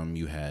Holmgren,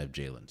 you have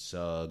Jalen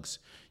Suggs,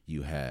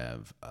 you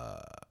have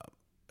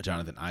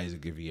Jonathan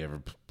Isaac if he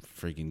ever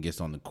freaking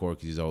gets on the court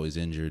because he's always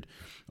injured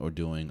or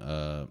doing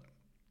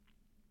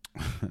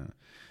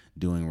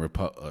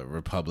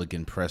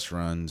Republican press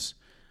runs.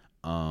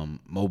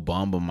 Mo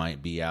Bamba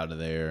might be out of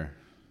there.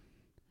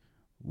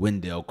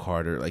 Wendell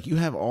Carter. You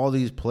have all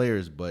these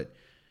players, but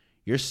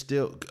you're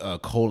still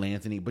Cole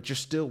Anthony, but you're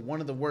still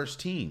one of the worst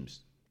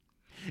teams.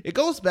 It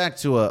goes back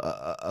to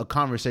a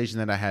conversation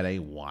that I had a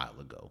while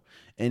ago,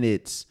 and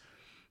it's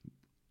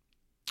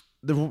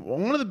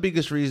one of the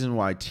biggest reasons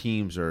why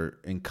teams are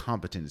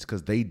incompetent is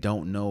because they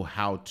don't know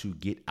how to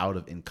get out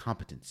of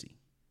incompetency.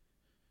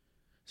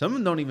 Some of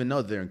them don't even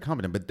know that they're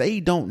incompetent, but they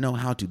don't know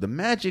how to. The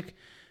Magic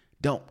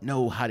don't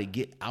know how to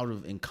get out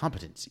of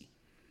incompetency.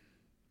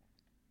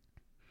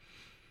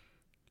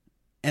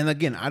 And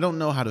again, I don't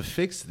know how to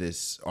fix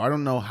this, or I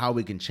don't know how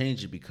we can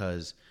change it,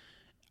 because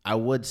I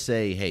would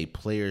say, hey,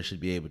 players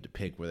should be able to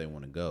pick where they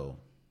want to go.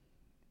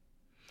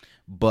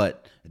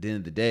 But at the end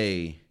of the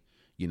day,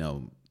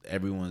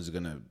 everyone's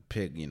going to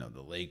pick,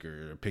 the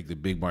Lakers, or pick the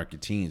big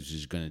market teams, which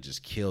is going to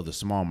just kill the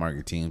small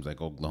market teams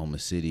like Oklahoma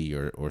City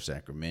or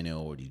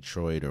Sacramento or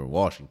Detroit or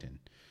Washington.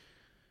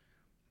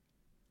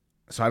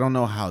 So I don't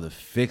know how to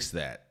fix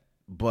that,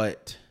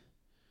 but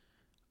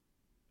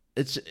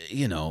it's,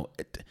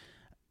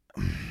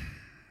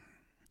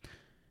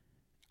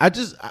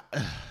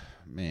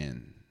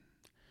 man,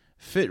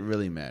 fit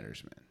really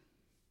matters, man.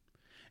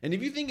 And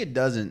if you think it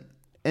doesn't,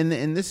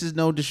 and this is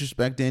no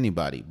disrespect to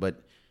anybody,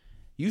 but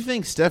you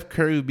think Steph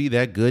Curry would be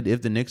that good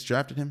if the Knicks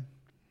drafted him?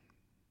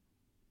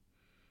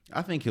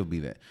 I think he'll be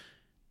that.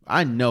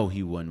 I know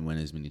he wouldn't win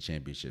as many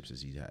championships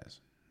as he has.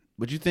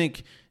 But you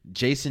think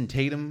Jason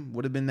Tatum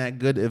would have been that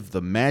good if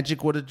the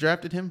Magic would have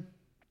drafted him?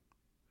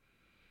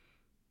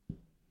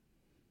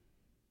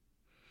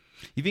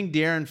 You think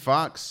De'Aaron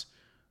Fox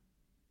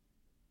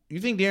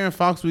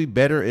would be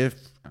better if,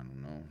 I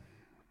don't know,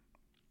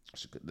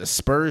 the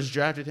Spurs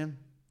drafted him?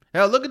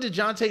 Hell, look at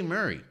DeJounte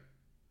Murray.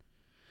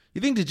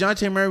 You think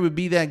DeJounte Murray would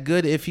be that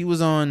good if he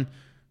was on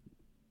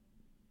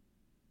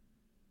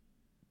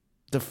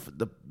the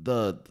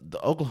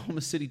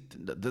Oklahoma City,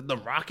 the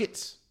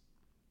Rockets?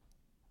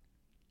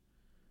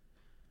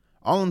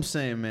 All I'm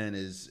saying, man,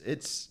 is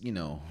this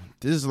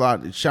is a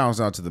lot.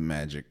 Shouts out to the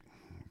Magic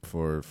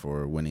for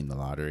winning the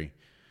lottery,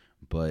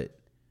 but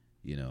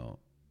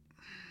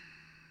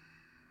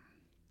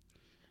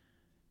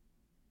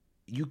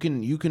you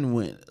can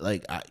win.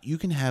 Like you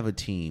can have a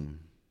team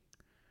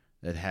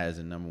that has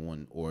a number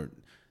one, or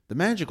the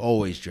Magic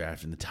always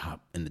draft in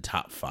the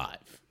top 5.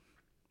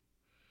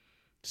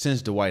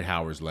 Since Dwight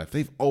Howard's left,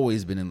 they've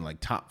always been in like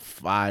top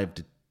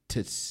 5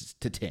 to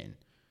 10,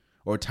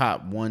 or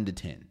top 1 to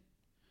 10.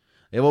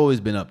 They've always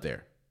been up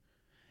there.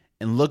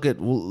 And look at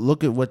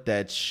what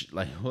that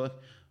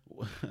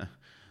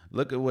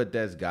look at what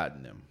that's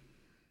gotten them.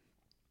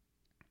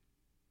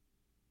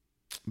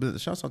 But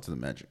shouts out to the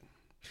Magic.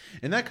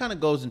 And that kind of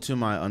goes into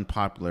my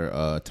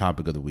unpopular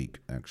topic of the week,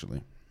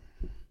 actually.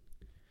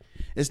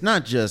 It's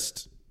not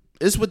just,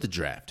 it's with the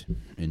draft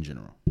in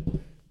general.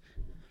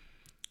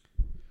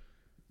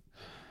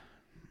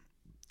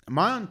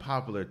 My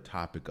unpopular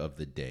topic of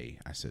the day,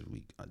 I said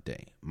week, a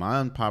day. My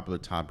unpopular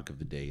topic of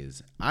the day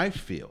is I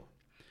feel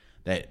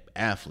that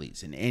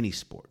athletes in any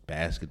sport,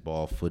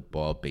 basketball,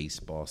 football,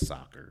 baseball,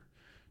 soccer,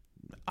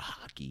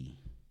 hockey,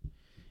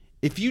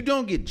 if you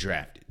don't get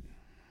drafted,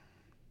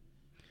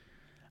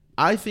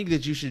 I think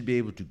that you should be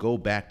able to go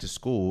back to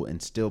school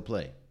and still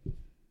play.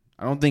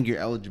 I don't think your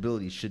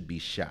eligibility should be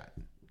shot.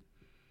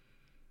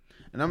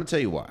 And I'm going to tell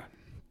you why.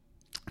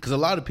 Because a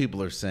lot of people,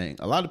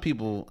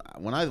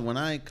 when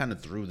I kind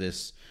of threw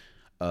this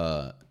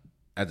as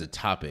a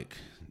topic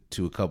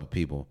to a couple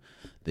people,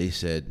 they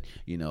said,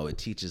 it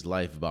teaches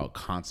life about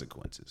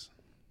consequences.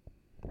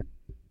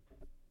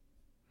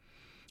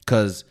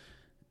 Because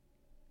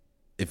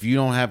if you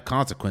don't have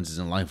consequences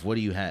in life, what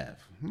do you have?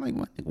 I'm like,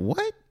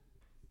 what?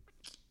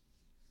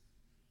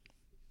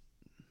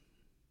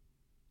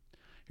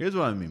 Here's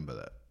what I mean by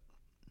that.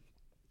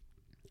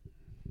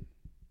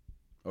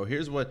 Or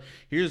here's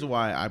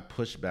why I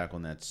push back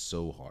on that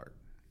so hard.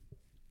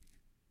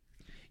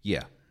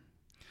 Yeah.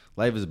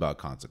 Life is about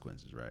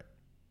consequences, right?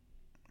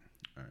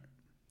 All right.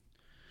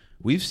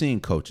 We've seen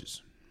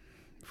coaches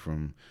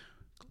from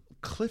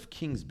Cliff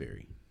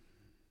Kingsbury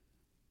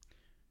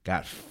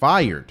got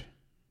fired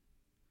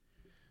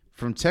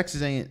from Texas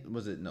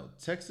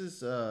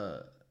Texas,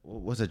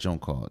 what's that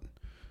joint called?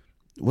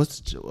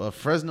 What's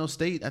Fresno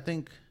State, I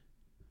think?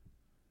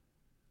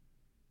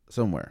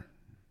 Somewhere.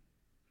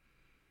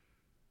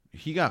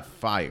 He got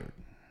fired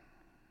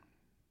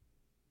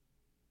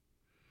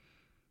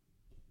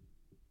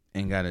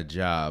and got a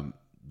job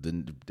the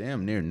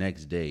damn near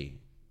next day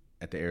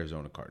at the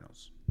Arizona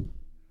Cardinals.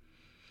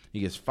 He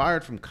gets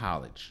fired from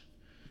college,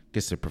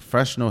 gets a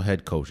professional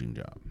head coaching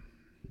job.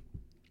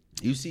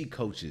 You see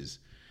coaches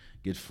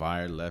get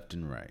fired left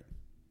and right.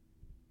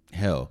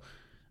 Hell,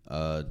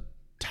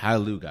 Ty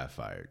Lue got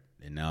fired,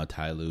 and now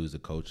Ty Lue is the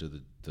coach of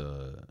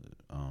the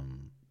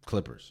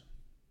Clippers.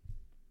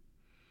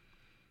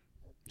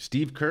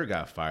 Steve Kerr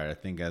got fired, I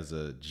think, as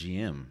a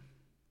GM,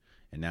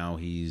 and now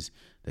he's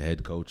the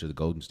head coach of the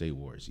Golden State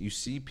Warriors. You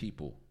see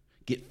people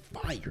get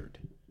fired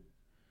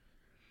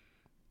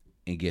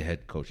and get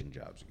head coaching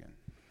jobs again.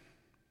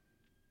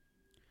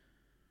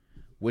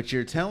 What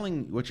you're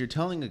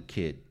telling a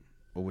kid,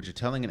 or what you're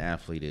telling an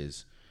athlete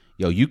is,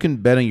 you can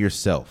bet on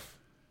yourself.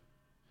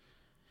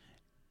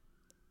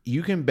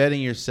 You can bet on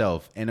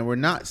yourself, and we're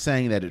not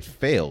saying that it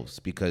fails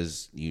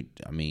because the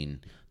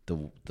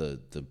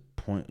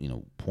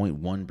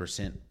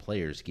 0.1%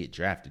 players get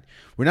drafted.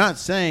 We're not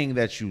saying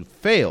that you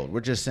failed. We're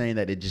just saying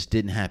that it just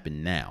didn't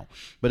happen now.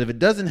 But if it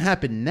doesn't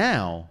happen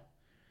now,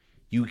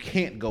 you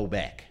can't go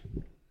back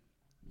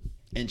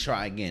and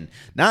try again.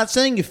 Not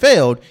saying you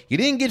failed. You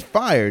didn't get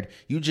fired.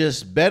 You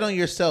just bet on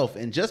yourself.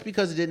 And just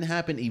because it didn't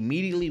happen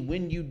immediately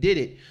when you did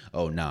it,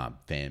 oh, nah,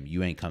 fam,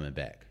 you ain't coming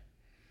back.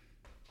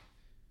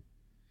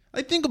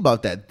 Like, think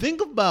about that.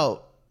 Think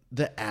about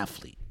the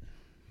athlete.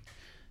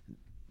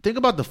 Think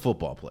about the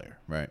football player,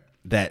 right?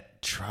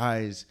 That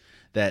tries,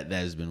 that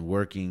has been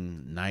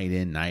working night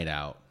in, night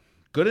out.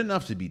 Good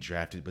enough to be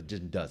drafted, but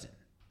just doesn't.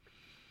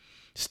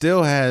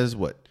 Still has,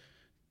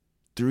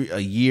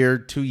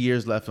 2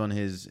 years left on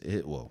his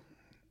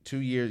 2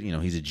 years,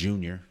 he's a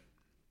junior.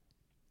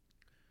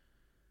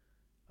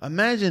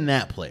 Imagine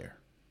that player.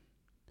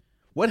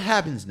 What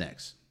happens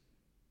next?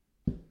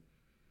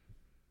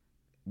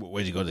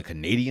 Where does he go to the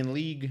Canadian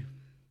League?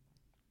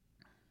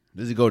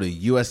 Does he go to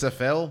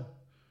USFL?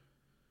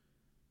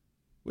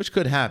 Which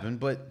could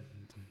happen,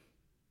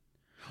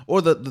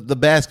 or the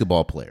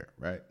basketball player,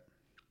 right?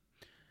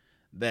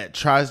 That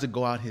tries to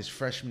go out his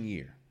freshman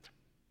year.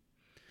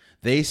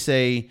 They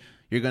say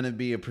you're going to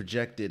be a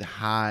projected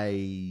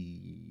high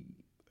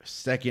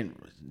second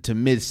to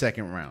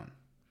mid-second round.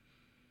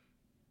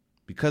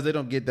 Because they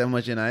don't get that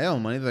much NIL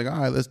money, they're like,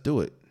 all right, let's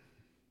do it.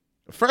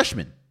 A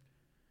freshman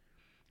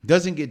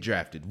doesn't get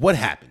drafted. What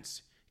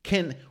happens?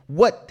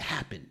 What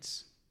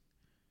happens?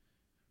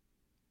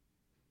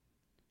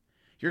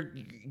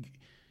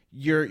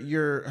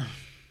 You're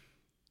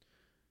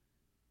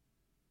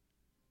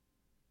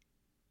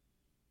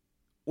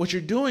what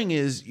you're doing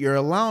is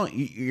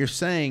you're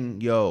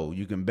saying,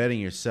 you can bet on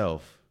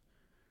yourself.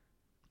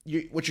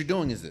 What you're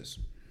doing is this.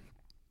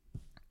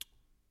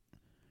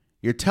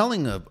 You're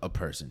telling a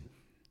person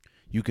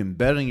you can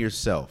bet on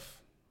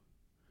yourself,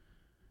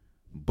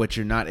 but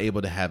you're not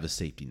able to have a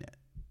safety net.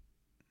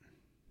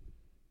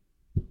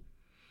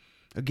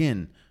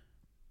 again,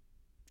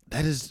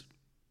 that is,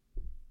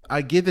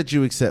 I get that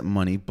you accept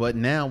money, but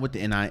now with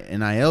the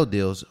NIL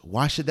deals,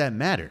 why should that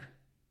matter?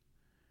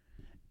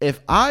 If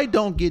I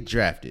don't get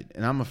drafted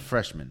and I'm a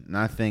freshman, and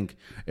I think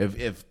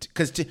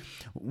because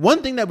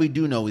one thing that we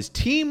do know is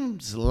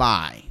teams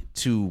lie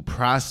to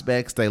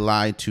prospects, they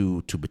lie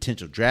to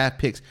potential draft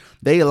picks,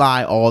 they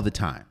lie all the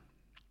time.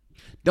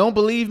 Don't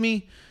believe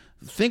me?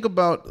 Think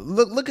about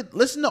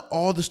listen to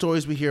all the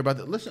stories we hear about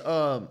that. Listen,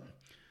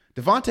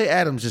 Devontae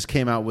Adams just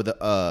came out with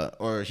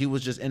or he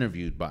was just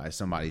interviewed by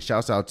somebody.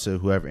 Shouts out to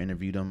whoever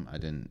interviewed him. I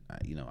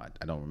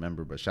don't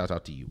remember, but shouts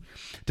out to you.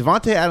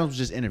 Devontae Adams was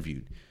just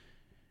interviewed.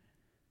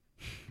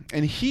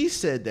 And he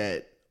said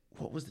that,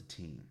 what was the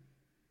team?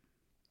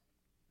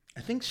 I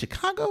think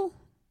Chicago?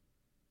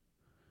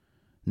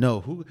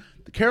 No, who?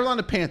 The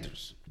Carolina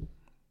Panthers.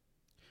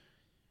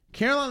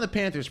 Carolina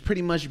Panthers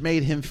pretty much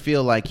made him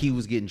feel like he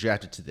was getting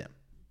drafted to them.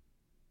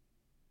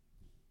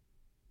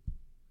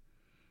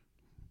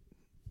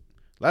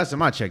 Last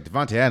time I checked,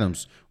 Devontae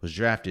Adams was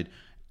drafted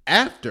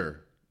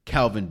after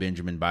Calvin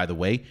Benjamin, by the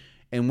way,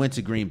 and went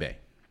to Green Bay.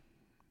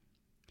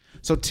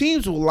 So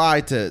teams will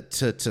lie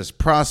to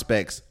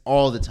prospects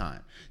all the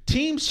time.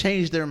 Teams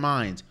change their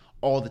minds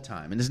all the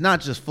time. And it's not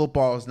just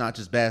football. It's not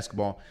just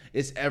basketball.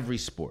 It's every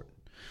sport.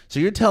 So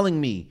you're telling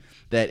me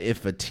that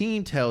if a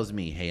team tells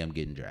me, hey, I'm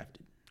getting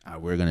drafted,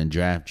 we're going to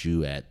draft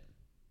you at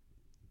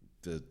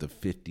the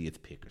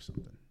 50th pick or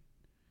something,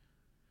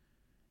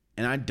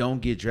 and I don't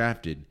get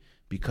drafted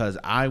because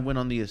I went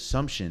on the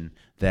assumption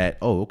that,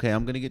 oh, okay,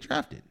 I'm going to get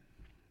drafted,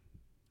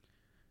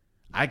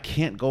 I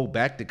can't go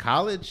back to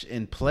college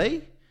and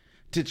play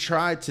to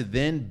try to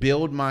then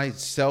build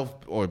myself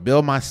or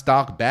build my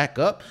stock back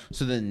up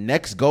so the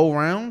next go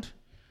round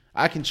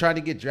I can try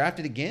to get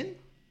drafted again?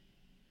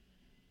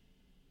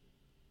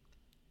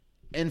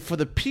 And for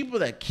the people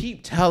that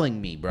keep telling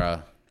me,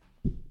 bruh,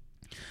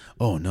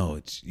 oh no,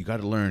 you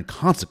got to learn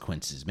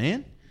consequences,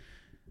 man.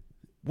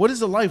 What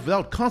is a life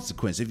without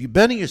consequence? If you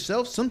bet on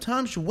yourself,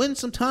 sometimes you win,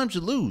 sometimes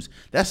you lose.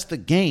 That's the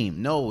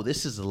game. No,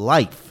 this is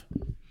life.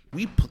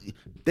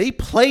 They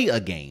play a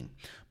game,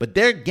 but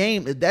their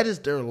game, that is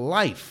their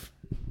life.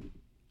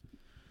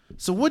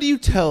 So what do you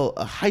tell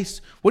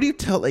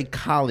a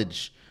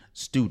college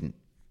student,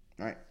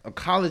 right? A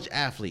college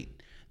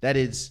athlete that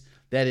is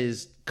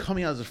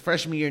coming out as a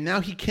freshman year.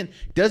 Now he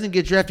doesn't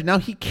get drafted. Now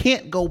he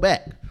can't go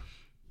back.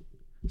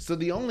 So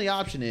the only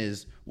option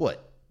is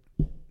what?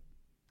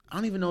 I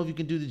don't even know if you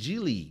can do the G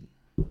League.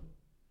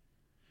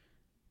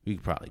 We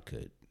probably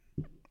could.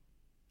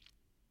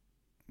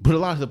 But a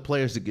lot of the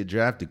players that get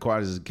drafted,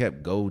 quite as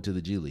kept, go to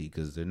the G League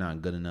because they're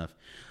not good enough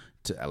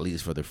to, at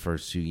least for the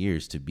first 2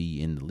 years, to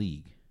be in the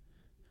league.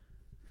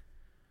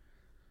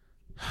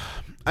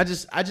 I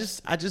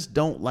just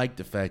don't like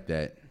the fact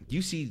that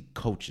you see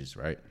coaches,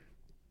 right?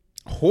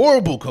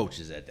 Horrible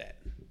coaches at that.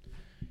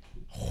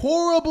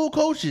 Horrible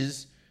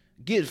coaches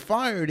get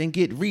fired and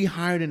get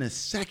rehired in a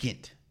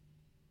second.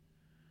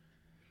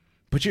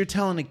 But you're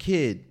telling a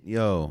kid,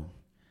 yo,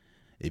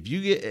 if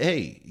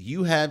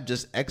you have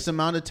just X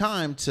amount of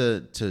time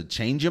to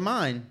change your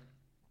mind,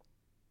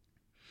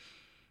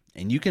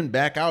 and you can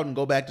back out and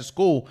go back to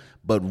school.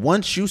 But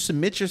once you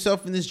submit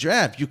yourself in this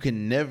draft, you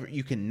can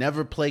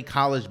never play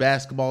college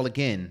basketball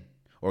again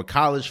or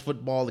college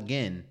football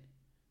again.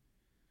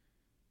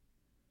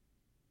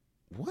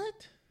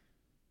 What?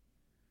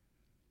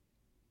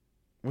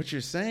 What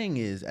you're saying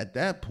is, at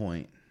that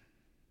point,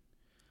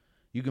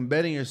 you can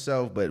bet on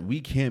yourself, but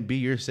we can't be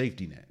your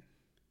safety net.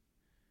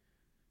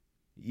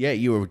 Yeah,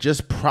 you were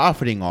just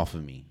profiting off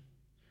of me.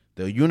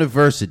 The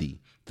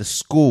university, the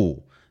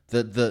school,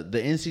 the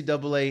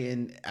NCAA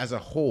and as a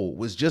whole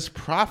was just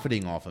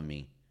profiting off of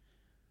me.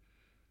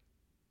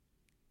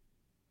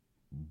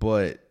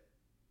 But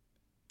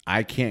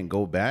I can't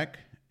go back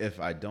if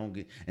I don't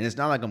get, and it's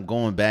not like I'm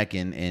going back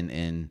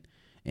and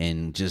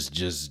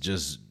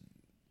just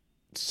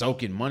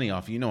soaking money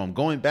off. You know, I'm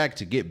going back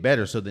to get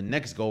better so the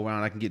next go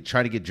around I can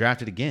try to get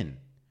drafted again.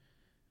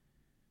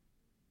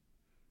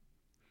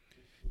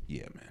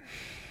 Yeah, man.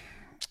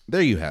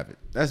 There you have it.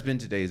 That's been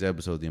today's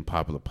episode of the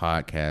Unpopular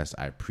Podcast.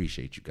 I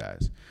appreciate you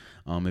guys.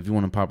 If you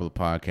want a Popular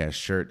Podcast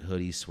shirt,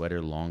 hoodie,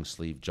 sweater, long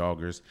sleeve,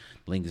 joggers,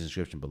 link in the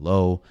description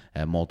below.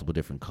 At multiple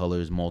different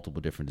colors,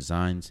 multiple different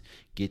designs.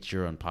 Get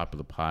your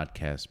Unpopular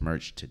Podcast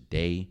merch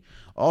today.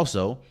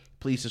 Also,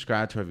 please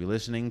subscribe to whoever you're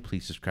listening.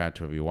 Please subscribe to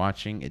whoever you're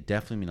watching. It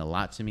definitely means a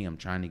lot to me. I'm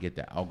trying to get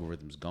the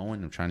algorithms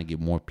going. I'm trying to get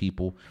more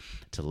people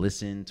to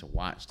listen, to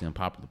watch the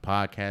Unpopular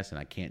Podcast, and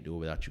I can't do it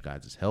without you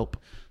guys' help.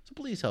 So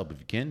please help if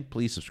you can.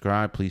 Please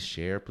subscribe. Please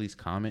share. Please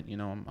comment. You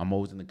know, I'm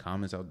always in the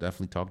comments. I'll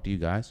definitely talk to you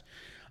guys.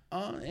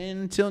 And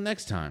until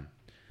next time,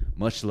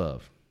 much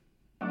love.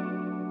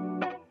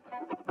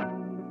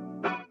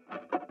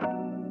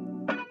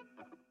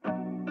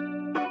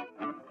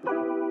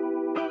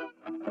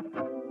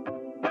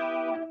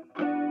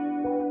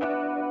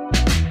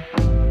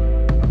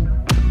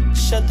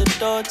 Shut the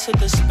door to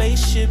the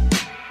spaceship.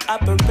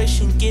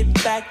 Operation get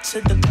back to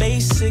the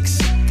basics.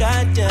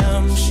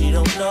 Goddamn, she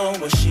don't know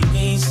what she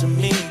means to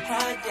me.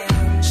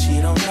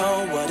 She don't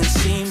know what it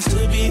seems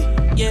to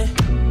yeah.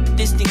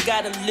 This thing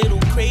got a little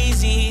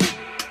crazy.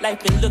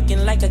 Life been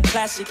looking like a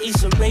classic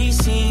Issa Rae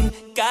scene.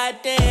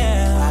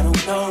 Goddamn, I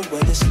don't know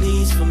where this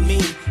leads for me,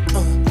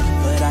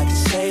 but I can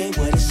say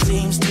what it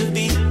seems to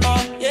be.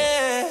 Oh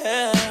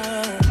yeah.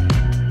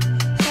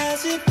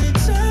 Has it been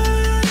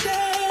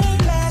Sunday?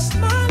 Last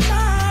my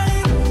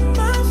life,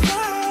 my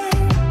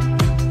fight.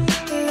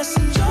 Let's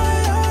enjoy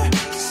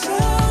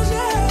ourselves,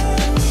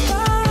 yeah.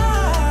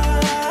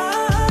 Smile.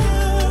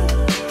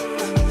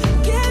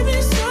 Give me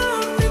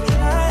something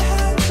I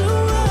had to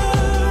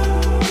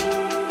earn.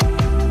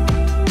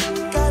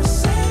 Gotta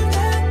save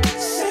that,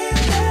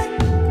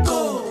 go.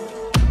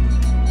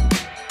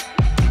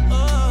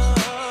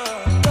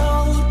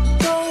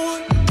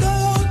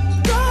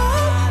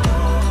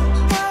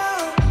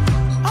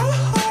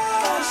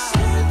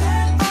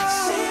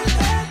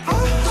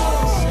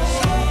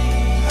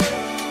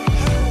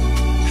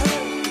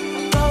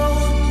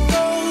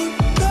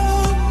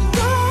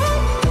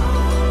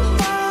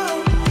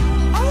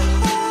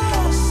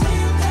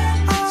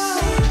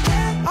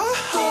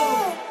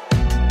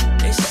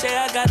 They say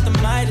I got the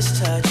Midas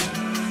touch.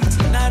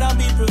 Tonight I'll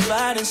be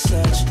providing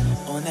such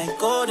on that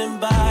golden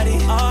body.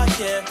 Oh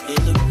yeah, it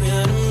look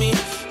real to me.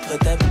 Put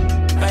that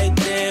right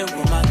there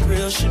where my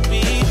grill should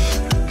be.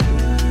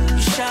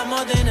 You shine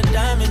more than a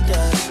diamond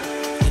does,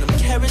 and them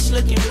carrots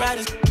looking bright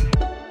as.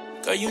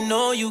 Girl, you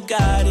know you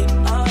got it.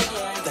 Oh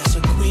yeah, that's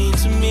a queen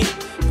to me.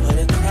 Put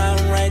a crown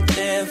right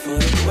there for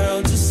the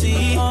world to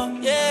see. Oh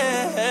yeah.